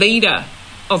phenomenal leader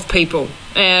of people.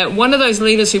 One of those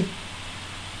leaders who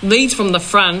leads from the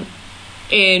front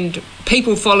and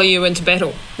people follow you into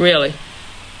battle, really.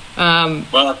 Well,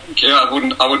 I think,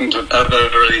 I wouldn't have ever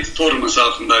really thought of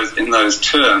myself in those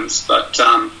terms, but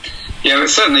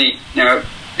it's certainly,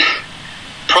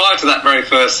 prior to that very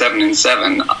first 7 in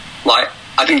 7, like,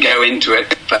 I didn't go into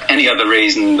it for any other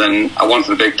reason than I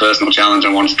wanted a big personal challenge.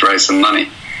 I wanted to raise some money,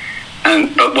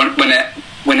 but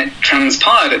when it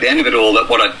transpired at the end of it all that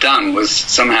what I'd done was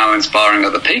somehow inspiring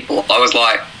other people, I was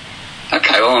like,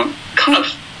 okay, well, I'm kind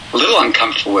of a little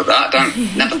uncomfortable with that.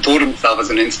 Never thought of myself as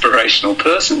an inspirational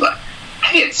person, but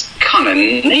hey, it's kind of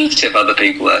neat if other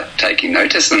people are taking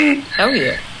notice and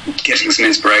getting some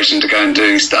inspiration to go and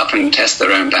do stuff and test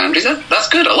their own boundaries. That's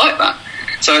good. I like that.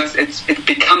 So it's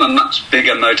become a much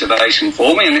bigger motivation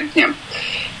for me, and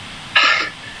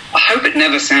I hope it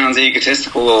never sounds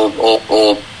egotistical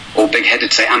or big-headed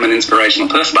to say I'm an inspirational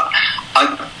person, but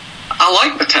I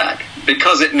like the tag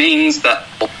because it means that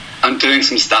I'm doing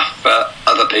some stuff for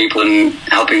other people and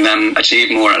helping them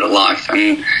achieve more out of life,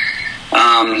 and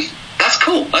that's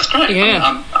cool. That's great.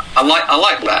 Yeah. I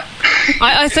like that.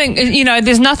 I think,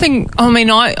 there's nothing. I mean,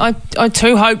 I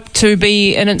too hope to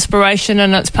be an inspiration,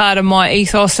 and it's part of my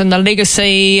ethos and the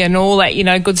legacy and all that,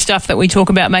 good stuff that we talk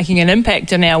about, making an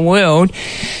impact in our world.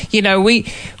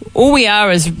 All we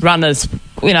are is runners.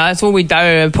 That's all we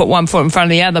do, put one foot in front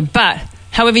of the other. But,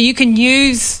 however, you can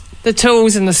use the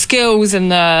tools and the skills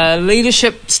and the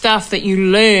leadership stuff that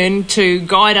you learn to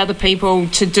guide other people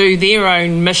to do their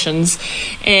own missions,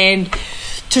 and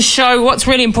to show what's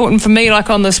really important for me, like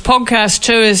on this podcast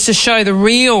too, is to show the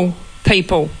real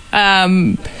people.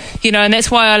 And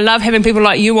that's why I love having people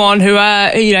like you on, who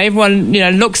are, everyone,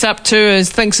 looks up to,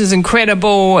 thinks is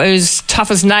incredible, is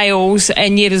tough as nails,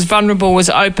 and yet is vulnerable, is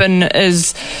open,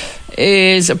 is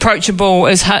approachable,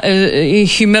 is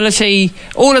humility,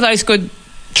 all of those good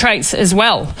traits as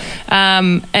well.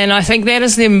 And I think that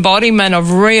is the embodiment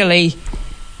of really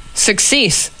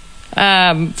success.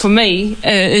 For me,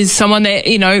 is someone that,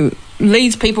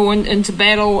 leads people into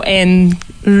battle and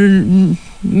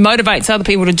motivates other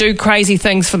people to do crazy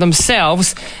things for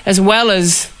themselves, as well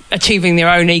as achieving their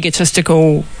own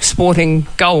egotistical sporting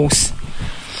goals.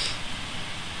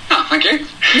 Oh, thank you.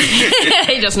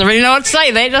 He doesn't really know what to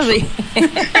say there, does he?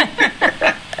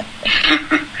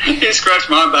 You scratch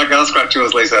my back, I'll scratch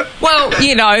yours, Lisa. Well,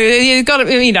 you've got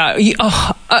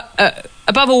to,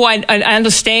 above all, I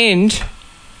understand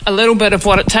a little bit of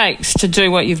what it takes to do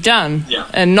what you've done,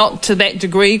 and not to that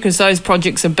degree, because those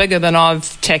projects are bigger than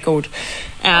I've tackled.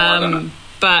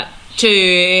 But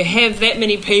to have that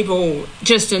many people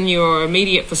just in your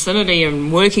immediate vicinity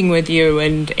and working with you,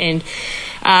 and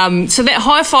so that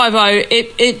high 5-0,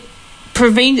 it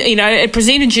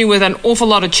presented you with an awful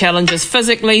lot of challenges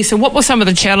physically. So what were some of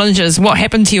the challenges? What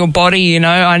happened to your body?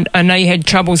 I know you had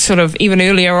trouble sort of even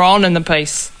earlier on in the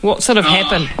piece. What sort of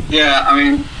happened? Yeah, I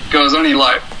mean, I was only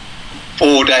like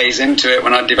 4 days into it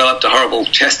when I developed a horrible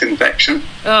chest infection.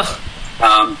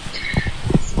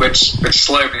 Which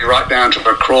slowed me right down to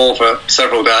a crawl for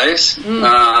several days.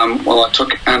 While I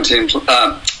took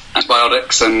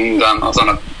antibiotics, and I was on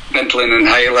a Ventolin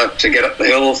inhaler to get up the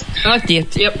hills. Oh, yep.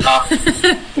 All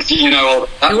that.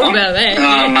 All about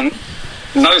that.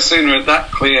 No sooner is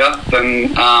that clear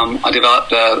than I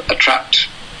developed a trapped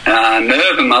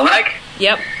nerve in my leg.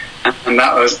 Yep. And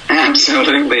that was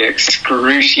absolutely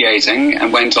excruciating,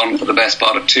 and went on for the best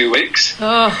part of 2 weeks.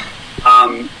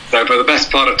 So for the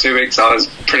best part of 2 weeks, I was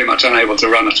pretty much unable to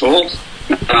run at all,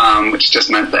 which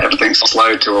just meant that everything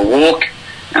slowed to a walk.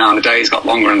 The days got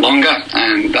longer and longer,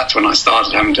 and that's when I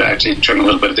started having to actually trim a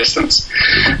little bit of distance.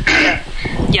 I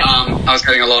was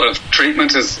getting a lot of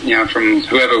treatment, from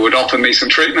whoever would offer me some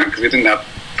treatment, because we didn't have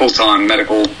full-time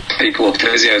medical people or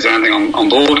physios or anything on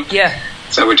board. Yeah.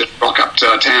 So we'd just rock up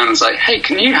to a town and say, "Hey,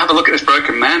 can you have a look at this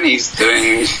broken man? He's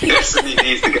doing this, and he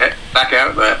needs to get back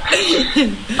out there."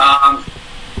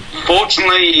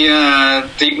 Fortunately,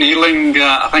 deep needling,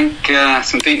 I think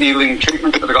some deep needling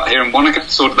treatment that I got here in Wanaka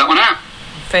sorted that one out.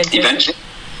 Fantastic. Eventually.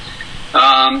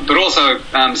 But also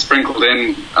sprinkled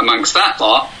in amongst that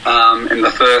lot, in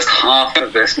the first half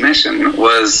of this mission,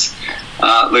 was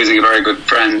losing a very good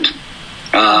friend.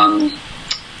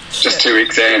 Just 2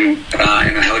 weeks in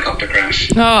a helicopter crash.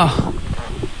 Oh.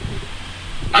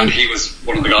 And he was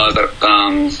one of the guys that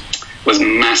was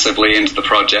massively into the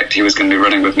project. He was going to be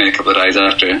running with me a couple of days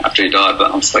after he died,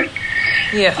 but obviously.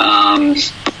 Yeah.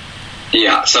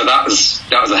 So that was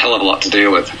a hell of a lot to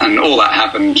deal with, and all that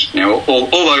happened. All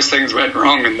those things went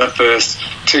wrong in the first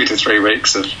 2 to 3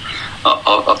 weeks of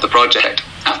the project.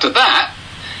 After that,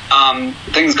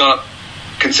 things got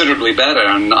considerably better,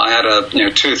 and I had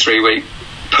a 2 or 3 week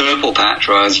purple patch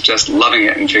where I was just loving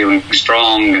it and feeling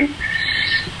strong,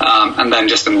 and then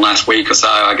just in the last week or so,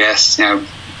 I guess,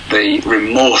 the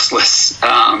remorseless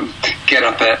get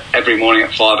up every morning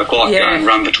at 5 o'clock, go and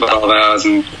run for 12 hours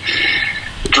and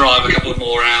drive a couple of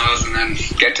more hours, and then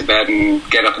get to bed and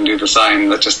get up and do the same.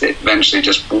 That just eventually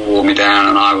just wore me down,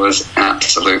 and I was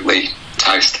absolutely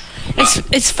toast.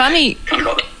 It's funny. Kind of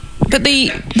got it. But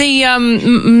the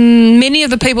many of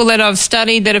the people that I've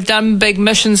studied that have done big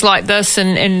missions like this,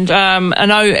 and I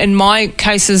know in my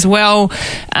case as well,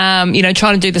 trying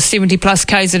to do the 70 plus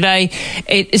Ks a day,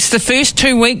 it's the first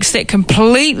 2 weeks that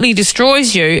completely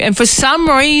destroys you. And for some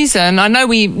reason, I know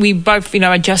we both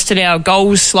adjusted our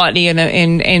goals slightly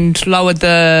and lowered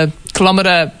the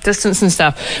kilometre distance and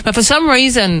stuff. But for some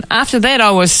reason, after that,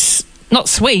 I was not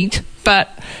sweet, but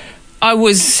I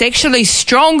was actually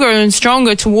stronger and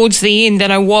stronger towards the end than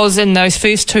I was in those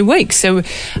first 2 weeks. So,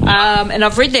 and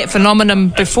I've read that phenomenon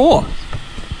before.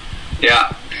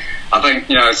 Yeah, I think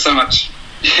so much.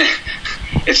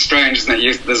 It's strange, isn't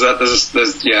it?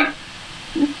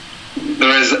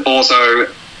 There is also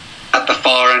at the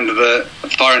far end of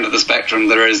the spectrum,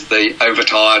 there is the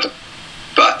overtired,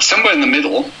 but somewhere in the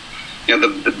middle, you know,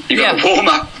 you've got a warm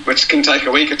up, which can take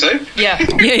a week or two. Yeah.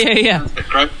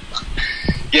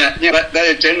 But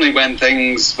they're generally when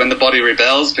the body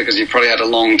rebels, because you probably had a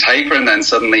long taper and then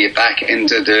suddenly you're back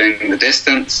into doing the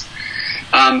distance.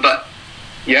 But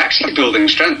you're actually building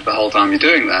strength the whole time you're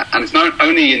doing that, and it's not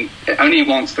only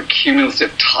once the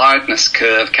cumulative tiredness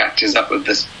curve catches up with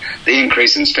the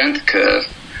increase in strength curve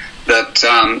that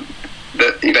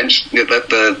eventually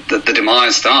the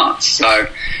demise starts. So.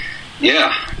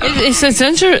 Yeah. It's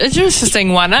an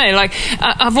interesting one, eh? Like,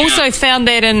 I've also found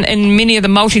that in many of the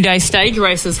multi-day stage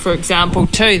races, for example,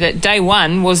 too, that day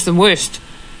one was the worst.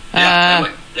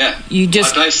 Totally. Yeah. You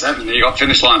just by day 7, you got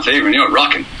finish line fever and you're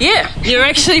rocking. Yeah, you're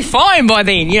actually fine by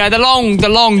then. You know, the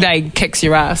long day kicks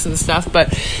your ass and stuff, but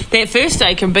that first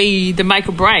day can be the make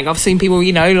or break. I've seen people,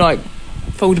 you know, like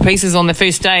fall to pieces on the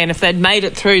first day, and if they'd made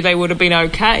it through, they would have been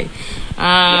okay.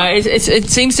 It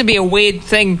seems to be a weird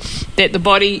thing that the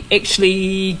body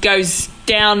actually goes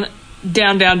down,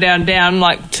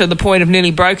 like to the point of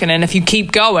nearly broken, and if you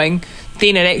keep going,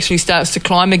 then it actually starts to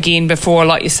climb again before,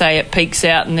 like you say, it peaks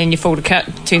out and then you fall to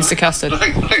turns to custard. I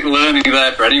think the learning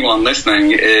there for anyone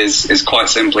listening is quite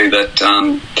simply that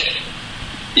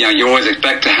you know, you always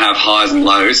expect to have highs and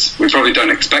lows. We probably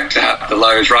don't expect to have the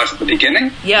lows right at the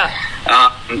beginning. Yeah.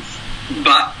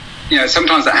 But you know,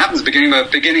 sometimes that happens at the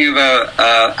beginning of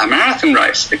a marathon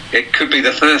race. It could be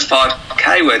the first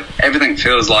 5K where everything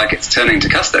feels like it's turning to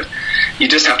custard. You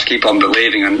just have to keep on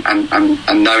believing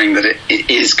and knowing that it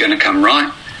is going to come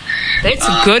right. That's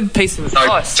a good piece of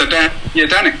advice. So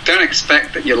don't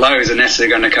expect that your lows are necessarily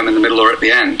going to come in the middle or at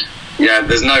the end. Yeah,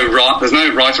 there's no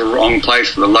right or wrong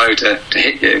place for the low to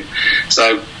hit you.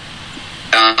 So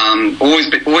always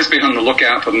be on the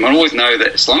lookout for them, and always know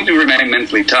that as long as you remain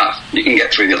mentally tough, you can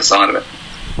get through the other side of it.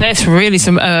 That's really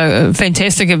some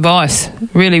fantastic advice.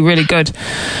 Really, really good.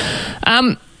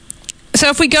 So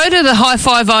if we go to the High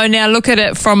 50 now, look at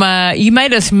it from you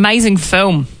made this amazing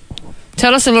film.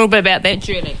 Tell us a little bit about that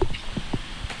journey.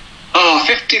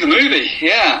 50 the movie,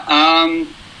 yeah.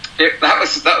 That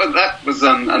was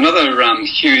another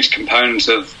huge component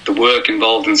of the work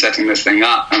involved in setting this thing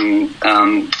up, and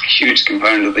huge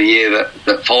component of the year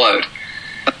that followed.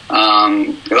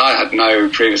 Because I had no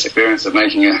previous experience of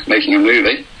making a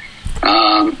movie,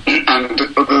 and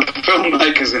the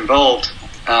filmmakers involved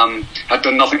had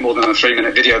done nothing more than a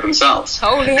 3-minute video themselves.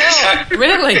 Holy hell!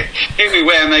 Really? Here we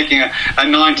were making a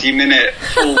 90-minute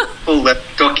full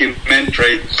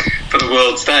documentary for the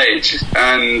world stage,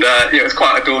 and it was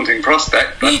quite a daunting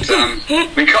prospect, but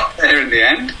we got there in the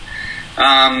end,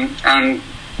 and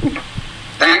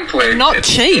thankfully not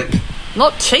cheap to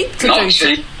not do.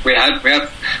 Cheap.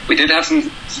 We did have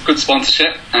some good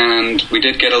sponsorship, and we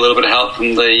did get a little bit of help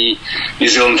from the New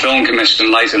Zealand Film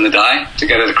Commission late in the day to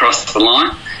get it across the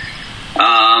line.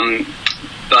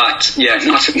 But yeah,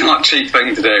 not a cheap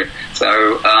thing to do.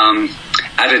 So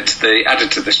added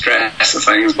to the stress of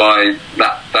things by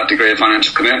that degree of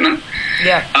financial commitment.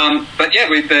 Yeah. But yeah,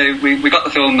 we got the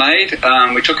film made.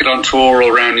 We took it on tour all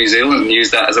around New Zealand and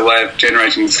used that as a way of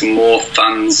generating some more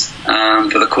funds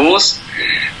for the cause.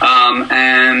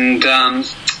 And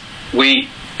we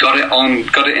got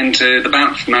it into the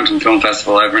Banff Mountain Film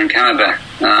Festival over in Canada.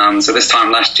 So this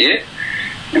time last year.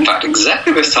 In fact,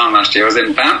 exactly this time last year, I was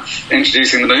in Banff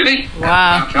introducing the movie.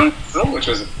 Wow. Film Festival, which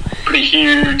was pretty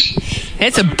huge.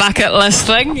 It's a bucket list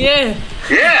thing. Yeah.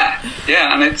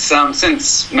 Yeah, and it's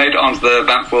since made it onto the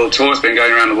Banff World Tour. It's been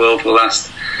going around the world for the last,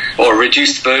 or a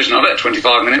reduced version of it, a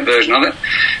 25-minute version of it,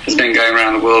 has been going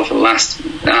around the world for the last,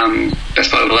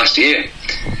 best part of the last year.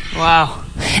 Wow.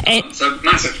 So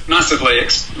massively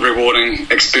rewarding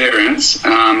experience.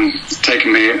 It's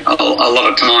taken me a lot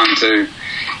of time to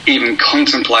even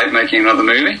contemplate making another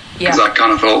movie, because I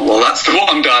kind of thought, well, that's the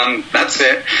one done, that's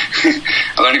it.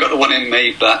 I've only got the one in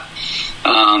me, but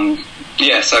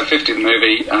so 50 the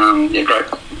movie, great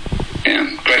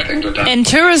thing to have done. And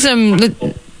tourism, kind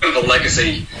of a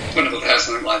legacy, wonderful to have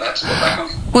something like that to look back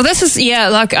on. Well, this is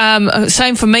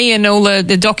same for me, and all the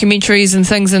documentaries and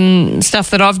things and stuff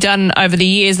that I've done over the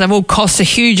years. They've all cost a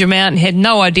huge amount and had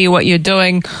no idea what you're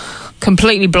doing.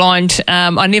 Completely blind.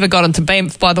 I never got into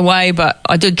Banff, by the way, but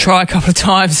I did try a couple of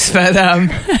times. But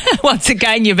once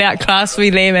again, you've outclassed me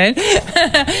there, man.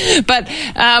 But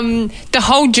the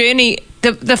whole journey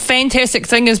the fantastic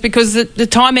thing is because the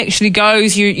time actually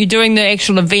goes, you're doing the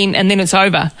actual event and then it's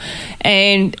over.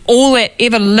 And all that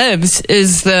ever lives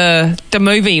is the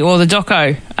movie or the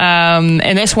doco.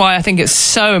 And that's why I think it's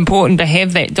so important to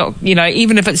have that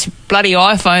even if it's bloody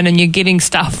iPhone and you're getting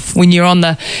stuff when you're on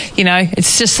the,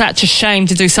 it's just such a shame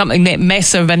to do something that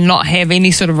massive and not have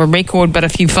any sort of a record but a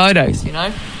few photos,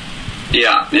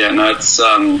 Yeah, no, it's...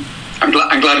 I'm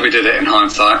glad we did it in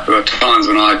hindsight. There were times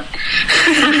when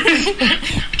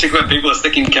particularly when people are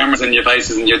sticking cameras in your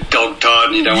faces and you're dog-tired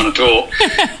and you don't want to talk.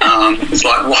 It's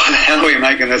like, why the hell are we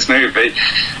making this movie?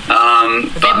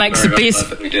 That makes the best.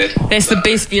 That we did. That's the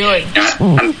best viewing.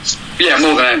 And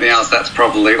more than anything else, that's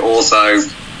probably also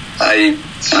a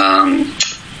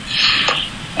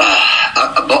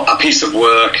piece of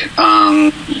work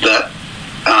that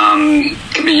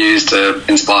can be used to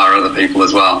inspire other people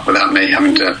as well without me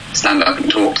having to stand up and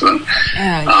talk to them.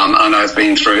 I know it's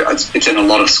been through, it's in a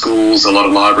lot of schools, a lot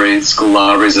of libraries, school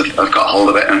libraries have got hold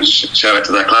of it and show it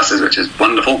to their classes, which is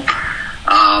wonderful.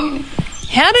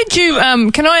 How did you,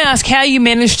 can I ask how you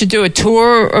managed to do a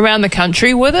tour around the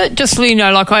country with it? Just so you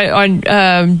know, like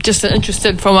I'm just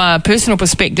interested from a personal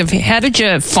perspective, how did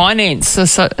you finance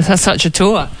such a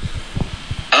tour?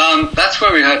 That's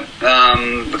where we had,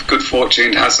 with good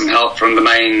fortune, to have some help from the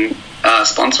main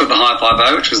sponsor of the High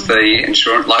 50, which was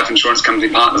the life insurance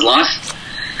company Partners Life.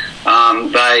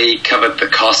 They covered the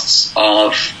costs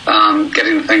of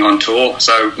getting the thing on tour.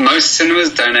 So most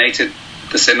cinemas donated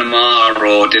the cinema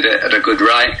or did it at a good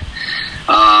rate.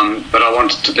 But I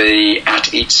wanted to be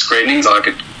at each screening so I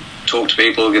could talk to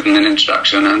people, give them an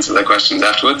introduction, and answer their questions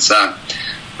afterwards. So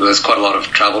there's quite a lot of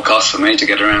travel costs for me to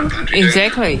get around the country.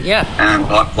 Exactly, yeah. And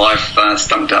Life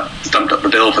stumped up the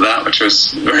bill for that, which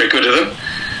was very good of them.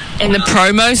 And the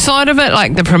promo side of it,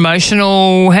 like the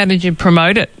promotional, how did you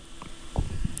promote it?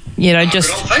 Just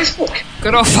good old Facebook.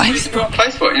 Good old Facebook. Good old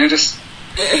Facebook. Just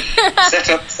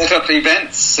set up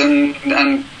events and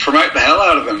promote the hell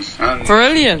out of them. And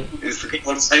brilliant. It's the good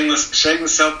old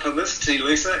shameless self-publicity,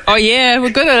 Lisa. Oh yeah, we're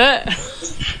good at it.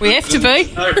 We have to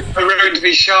be. No room to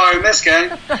be shy in this game.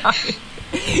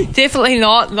 Definitely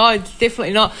not. No,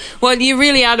 definitely not. Well, you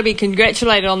really are to be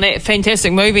congratulated on that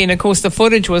fantastic movie, and of course the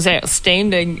footage was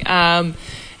outstanding.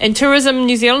 And Tourism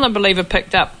New Zealand, I believe, have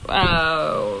picked up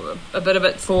a bit of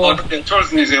it for.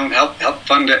 Tourism New Zealand helped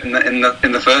fund it in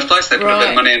the first place. They put a bit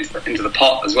of money into the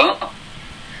pot as well.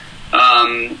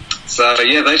 So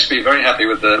they should be very happy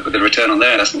with the return on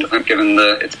their investment. I think, given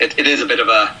it is a bit of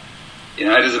a. It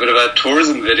is a bit of a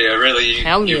tourism video, really.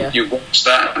 You watch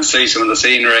that and see some of the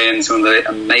scenery and some of the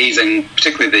amazing,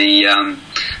 particularly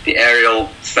the aerial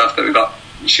stuff that we've got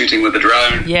shooting with the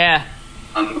drone. Yeah.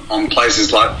 On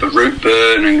places like the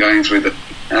Routeburn and going through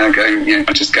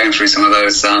just going through some of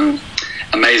those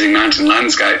amazing mountain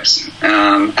landscapes.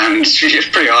 And it's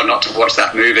pretty hard not to watch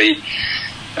that movie.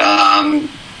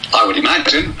 I would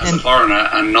imagine, as a foreigner,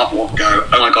 and not go,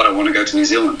 oh my God, I want to go to New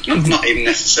Zealand. Not even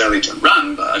necessarily to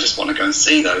run, but I just want to go and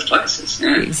see those places.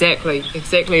 Yeah. Exactly.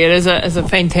 It is a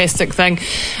fantastic thing.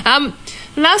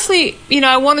 Lastly,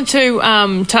 I wanted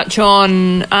to touch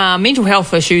on mental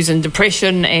health issues and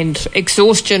depression and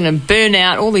exhaustion and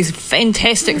burnout, all these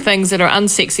fantastic things that are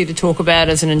unsexy to talk about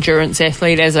as an endurance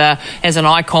athlete, as an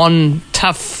icon,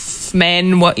 tough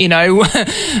man,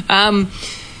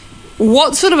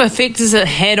 what sort of effect has it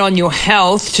had on your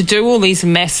health to do all these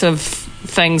massive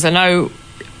things? I know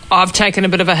I've taken a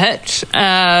bit of a hit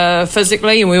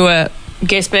physically, and we were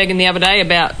gasbagging the other day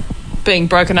about being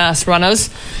broken-ass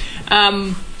runners.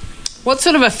 What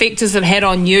sort of effect has it had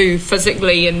on you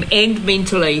physically and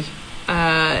mentally,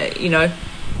 as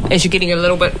you're getting a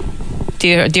little bit,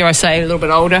 dare I say, a little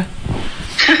bit older?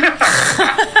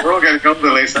 We're all getting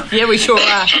older, Lisa. Yeah, we sure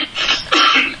are.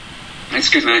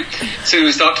 Excuse me. As soon as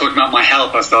we start talking about my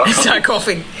health, I start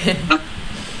coughing.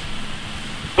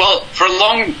 Well, for a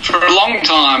long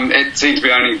time, it seemed to be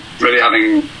only really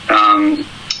having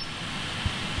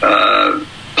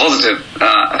positive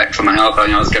effects on my health.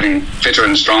 I was getting fitter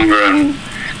and stronger and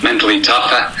mentally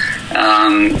tougher.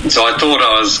 So I thought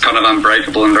I was kind of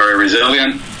unbreakable and very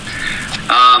resilient.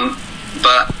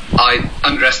 But I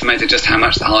underestimated just how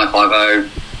much the High 50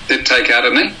 did take out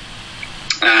of me.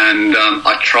 And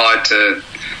I tried to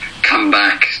come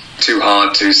back too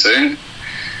hard too soon.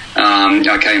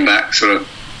 I came back sort of,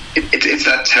 it's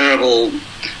that terrible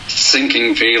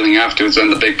sinking feeling afterwards when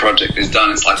the big project is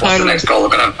done. It's like, what's the next goal?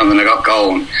 I've got to have something, I've got a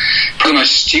goal. And probably the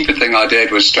most stupid thing I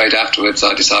did was straight afterwards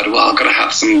I decided, well, I've got to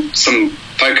have some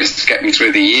focus to get me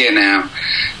through the year now.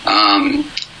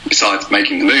 Besides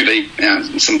making the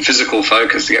movie, some physical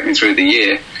focus to get me through the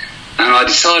year. And I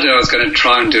decided I was going to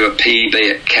try and do a PB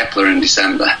at Kepler in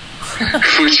December.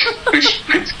 which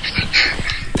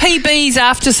PBs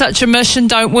after such a mission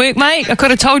don't work, mate. I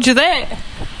could have told you that.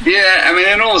 Yeah, I mean,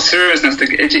 in all seriousness, if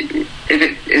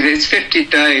it's 50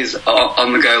 days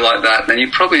on the go like that, then you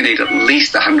probably need at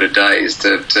least 100 days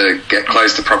to get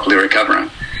close to properly recovering.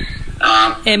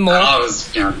 And more. And I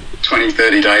was, 20,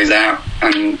 30 days out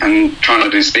and trying to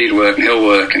do speed work and hill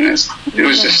work, and it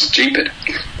was just stupid.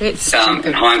 It's stupid.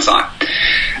 In hindsight.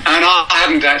 And I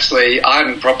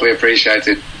hadn't properly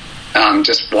appreciated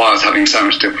just why I was having so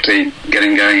much difficulty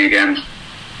getting going again.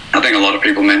 I think a lot of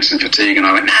people mentioned fatigue, and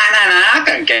I went, no, I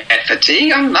don't get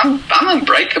fatigue. I'm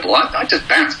unbreakable. I just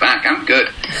bounce back. I'm good.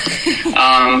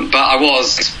 But I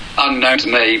was, unknown to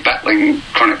me, battling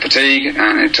chronic fatigue,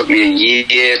 and it took me a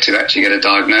year to actually get a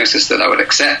diagnosis that I would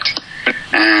accept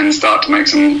and start to make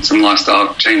some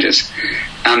lifestyle changes.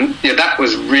 And that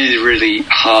was really, really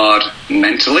hard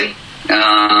mentally,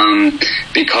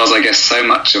 because I guess so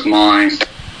much of my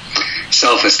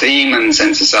self-esteem and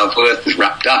sense of self-worth is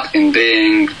wrapped up in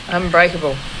being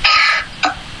unbreakable,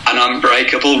 an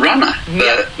unbreakable runner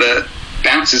that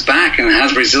bounces back and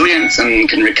has resilience and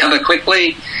can recover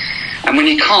quickly. And when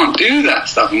you can't do that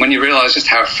stuff, and when you realise just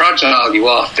how fragile you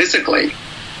are physically,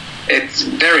 it's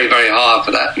very, very hard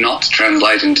for that not to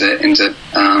translate into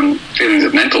feelings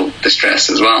of mental distress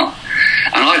as well.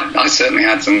 And I certainly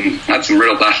had some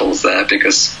real battles there,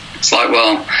 because it's like,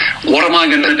 well, what am I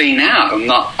going to be now? I'm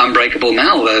not unbreakable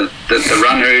now. The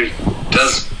runner who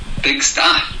does big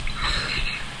stuff.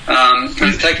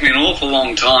 It's taken me an awful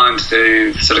long time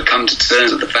to sort of come to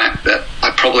terms with the fact that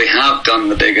I probably have done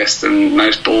the biggest and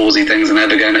most ballsy things I'm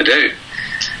ever going to do.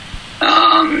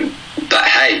 But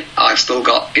hey, I've still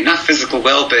got enough physical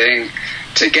well-being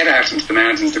to get out into the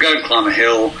mountains, to go and climb a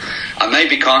hill. I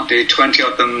maybe can't do 20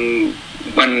 of them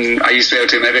when I used to be able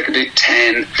to. Maybe I could do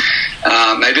 10.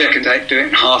 Maybe I can do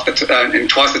it in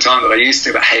twice the time that I used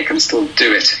to, but hey, I can still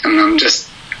do it. And I'm just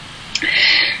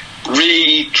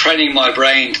retraining my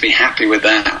brain to be happy with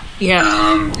that. Yeah,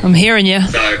 I'm hearing you.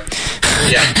 So,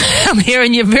 yeah. I'm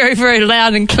hearing you very, very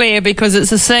loud and clear, because it's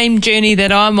the same journey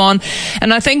that I'm on.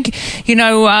 And I think,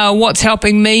 what's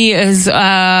helping me is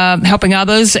helping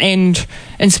others and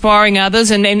inspiring others,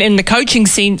 and in the coaching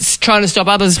sense, trying to stop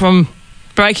others from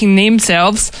breaking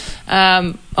themselves.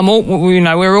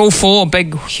 We're all for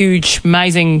big, huge,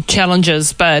 amazing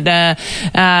challenges, but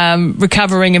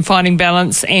recovering and finding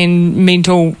balance and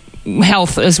mental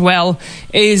health as well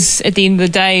is, at the end of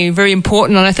the day, very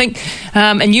important. And I think,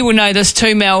 and you will know this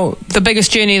too, Mel, the biggest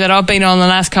journey that I've been on the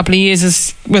last couple of years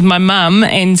is with my mum,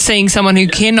 and seeing someone who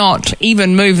cannot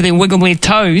even move their wiggle their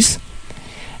toes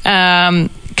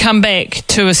come back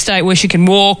to a state where she can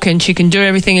walk and she can do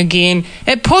everything again.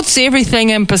 It puts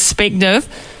everything in perspective,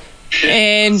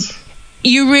 and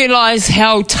you realise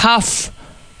how tough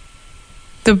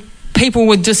the people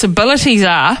with disabilities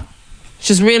are, which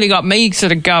has really got me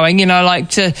sort of going,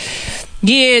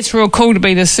 it's real cool to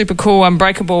be this super cool,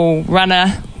 unbreakable runner,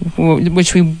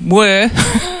 which we were,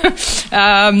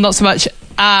 not so much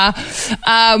are,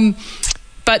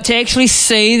 but to actually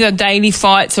see the daily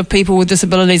fights of people with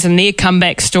disabilities and their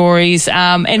comeback stories,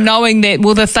 and knowing that,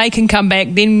 well, if they can come back,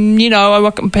 then,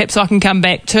 perhaps I can come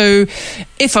back too,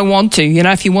 if I want to,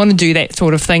 if you want to do that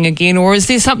sort of thing again. Or is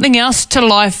there something else to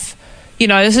life?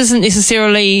 This isn't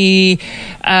necessarily...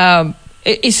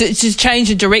 It's a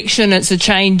change of direction, it's a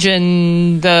change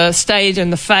in the stage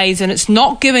and the phase, and it's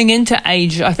not giving into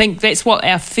age. I think that's what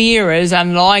our fear is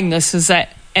underlying this, is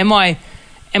that am I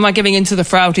giving into the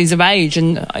frailties of age?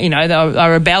 And, I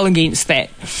rebel against that.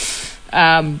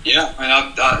 I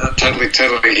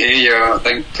totally hear you. I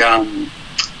think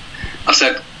I've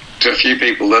said to a few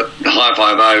people that the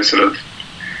High 5 sort of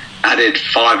added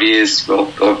 5 years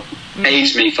or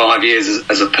aged me 5 years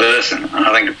as a person, and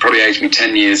I think it probably aged me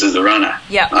 10 years as a runner.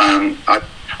 Yeah. I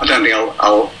don't think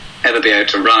I'll ever be able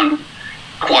to run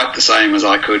quite the same as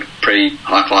I could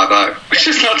pre-High 5, which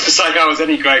is not to say I was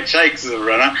any great shakes as a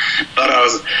runner, but I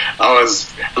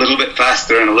was a little bit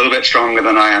faster and a little bit stronger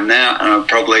than I am now, and I'm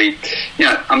probably,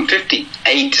 I'm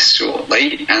 58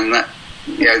 shortly, and that,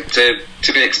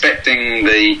 to be expecting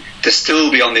to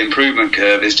still be on the improvement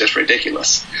curve is just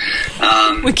ridiculous.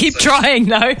 We keep trying,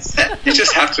 though. You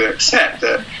just have to accept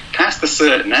that past a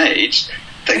certain age,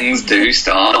 things do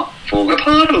start falling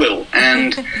apart a little.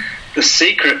 And the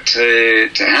secret to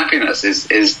happiness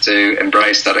is to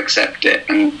embrace that, accept it,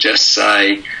 and just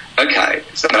say, okay,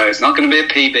 so it's not going to be a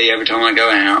PB every time I go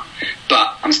out,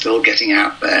 but I'm still getting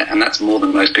out there, and that's more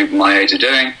than most people my age are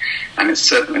doing, and it's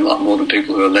certainly a lot more than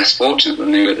people who are less fortunate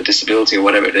than me with a disability or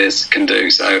whatever it is can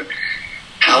do. So,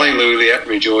 hallelujah,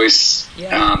 rejoice,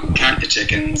 count your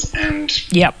chickens, and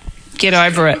get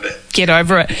over it. get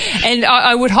over it. And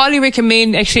I would highly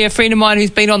recommend, actually, a friend of mine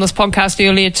who's been on this podcast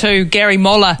earlier too, Gary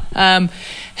Moller.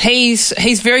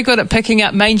 He's very good at picking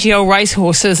up mangy old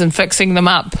racehorses and fixing them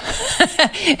up.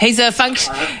 He's a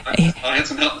function. I had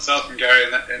some help myself from Gary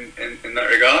in that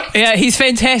regard. Yeah, he's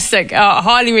fantastic. I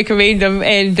highly recommend him.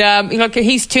 And look,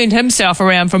 he's turned himself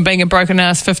around from being a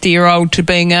broken-ass 50-year-old to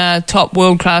being a top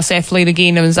world-class athlete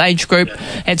again in his age group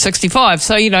at 65.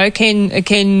 So, it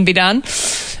can be done.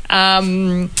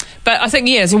 But I think,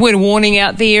 as a word of warning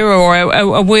out there, or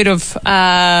a word of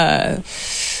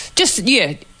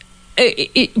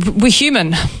we're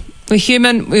human. We're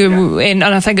human, and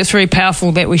I think it's very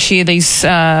powerful that we share these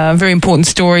very important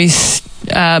stories,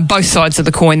 both sides of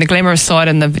the coin, the glamorous side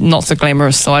and the not so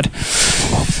glamorous side.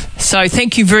 So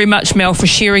thank you very much, Mel, for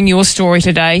sharing your story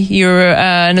today. You're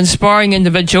an inspiring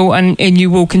individual, and you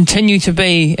will continue to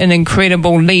be an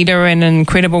incredible leader and an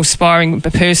incredible inspiring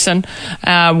person,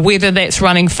 whether that's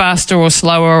running faster or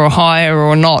slower or higher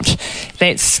or not.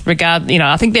 That's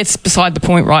I think that's beside the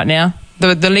point right now.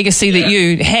 The legacy that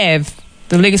you have,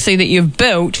 the legacy that you've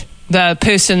built, the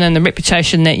person and the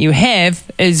reputation that you have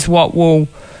is what will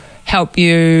help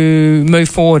you move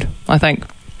forward, I think.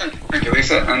 Thank you,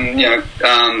 Lisa.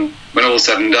 And when all's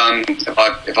said and done,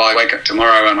 if I wake up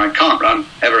tomorrow and I can't run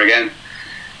ever again,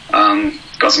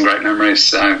 got some great memories.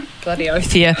 So bloody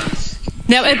oath, yeah.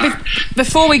 Now,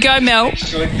 before we go, Mel, a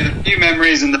few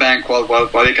memories in the bank while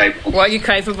you're capable. While you're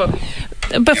capable.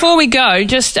 Before we go,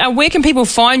 just where can people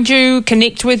find you,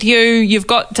 connect with you? You've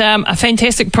got a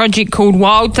fantastic project called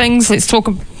Wild Things. Let's talk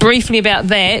briefly about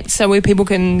that, so where people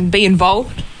can be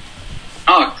involved.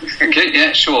 Oh, okay,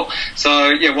 yeah, sure.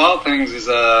 So, Wild Things is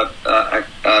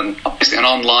obviously an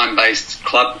online-based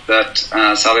club that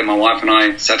Sally, my wife, and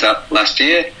I set up last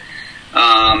year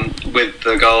with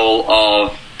the goal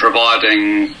of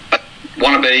providing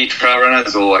wannabe trail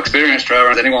runners or experienced trail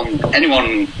runners,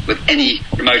 anyone with any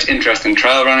remote interest in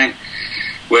trail running,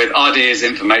 with ideas,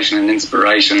 information, and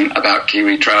inspiration about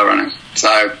Kiwi trail running.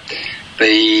 So,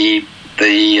 the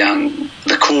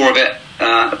core of it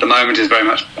at the moment is very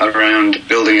much around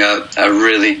building a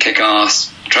really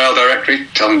kick-ass trail directory,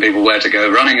 telling people where to go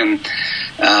running and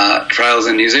trails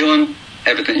in New Zealand,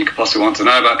 everything you could possibly want to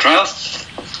know about trails.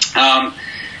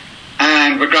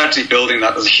 And we're gradually building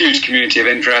that. There's a huge community of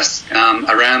interest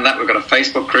around that. We've got a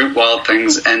Facebook group, Wild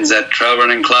Things NZ Trail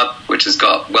Running Club, which has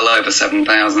got well over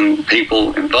 7,000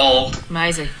 people involved.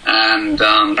 Amazing. And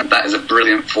that is a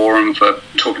brilliant forum for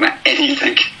talking about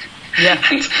anything. Yeah.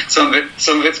 And some of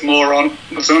it's more on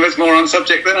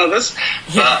subject than others.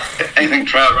 Yeah. But anything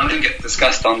trail running gets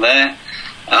discussed on there.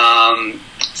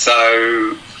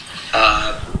 So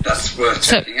that's worth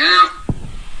checking out.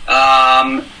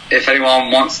 If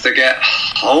anyone wants to get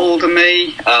hold of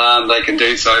me, they can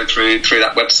do so through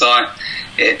that website.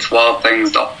 It's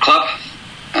wildthings.club.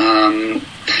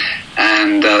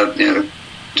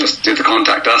 Just do the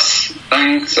contact us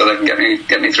thing, so they can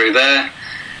get me through there.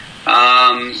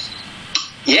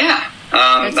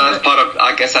 That's part of.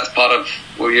 I guess that's part of.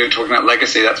 Well, you were talking about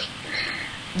legacy. That's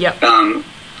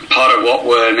part of what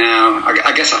we're now.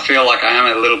 I guess I feel like I am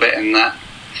a little bit in that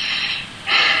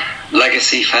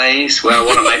legacy phase where I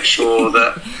want to make sure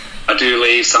that I do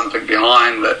leave something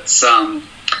behind that's a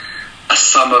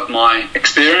sum of my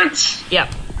experience. Yeah.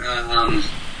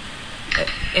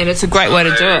 And it's a great way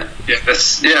to do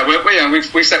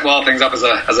it. We set Wild Things up as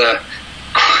a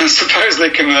supposedly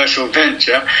commercial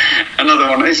venture. Another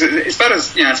one. It's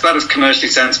about as commercially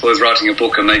sensible as writing a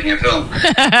book and making a film.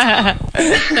 I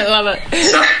love it.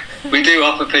 So we do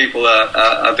offer people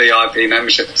a VIP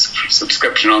membership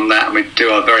subscription on that, and we do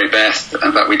our very best.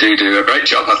 In fact, we do a great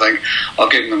job, I think,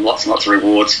 of giving them lots and lots of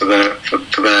rewards for their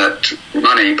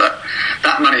money. But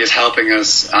that money is helping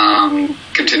us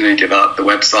continually develop the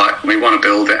website. We want to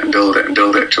build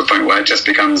it to a point where it just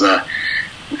becomes a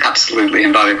absolutely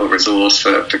invaluable resource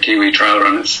for Kiwi trail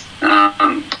runners.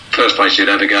 First place you'd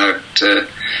ever go to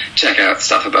check out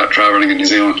stuff about trail running in New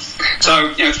Zealand.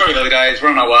 So, it's very early days. We're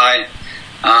on our way.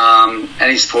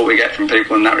 Any support we get from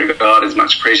people in that regard is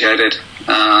much appreciated.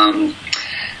 And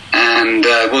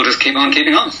we'll just keep on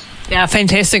keeping on. Yeah,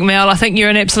 fantastic, Mel. I think you're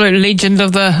an absolute legend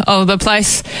of the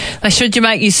place. They should you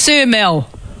make you Sir Mel.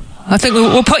 I think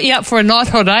we'll put you up for a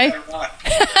knighthood, eh?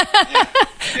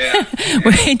 Yeah.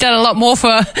 We've done a lot more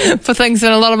for things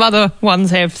than a lot of other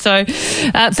ones have. So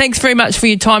thanks very much for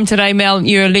your time today, Mel.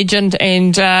 You're a legend.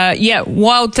 And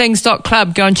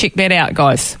wildthings.club. Go and check that out,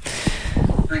 guys.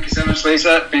 Thank you so much,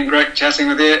 Lisa. It's been great chatting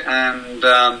with you. And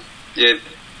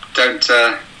don't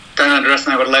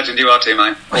underestimate what a legend you are too,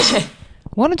 mate. Awesome.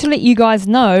 Wanted to let you guys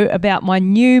know about my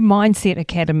new Mindset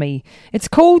Academy. It's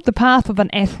called The Path of an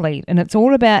Athlete, and it's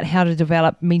all about how to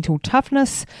develop mental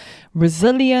toughness,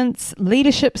 resilience,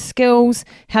 leadership skills,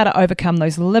 how to overcome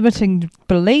those limiting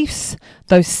beliefs,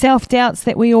 those self-doubts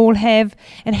that we all have,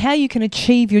 and how you can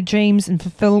achieve your dreams and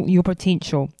fulfill your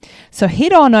potential. So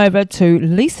head on over to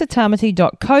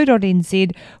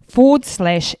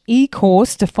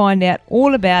lisatamati.co.nz/e-course to find out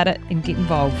all about it and get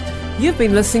involved. You've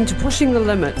been listening to Pushing the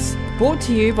Limits, brought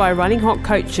to you by Running Hot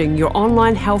Coaching, your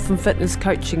online health and fitness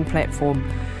coaching platform.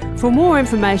 For more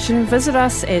information, visit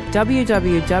us at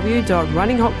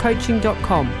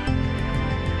www.runninghotcoaching.com.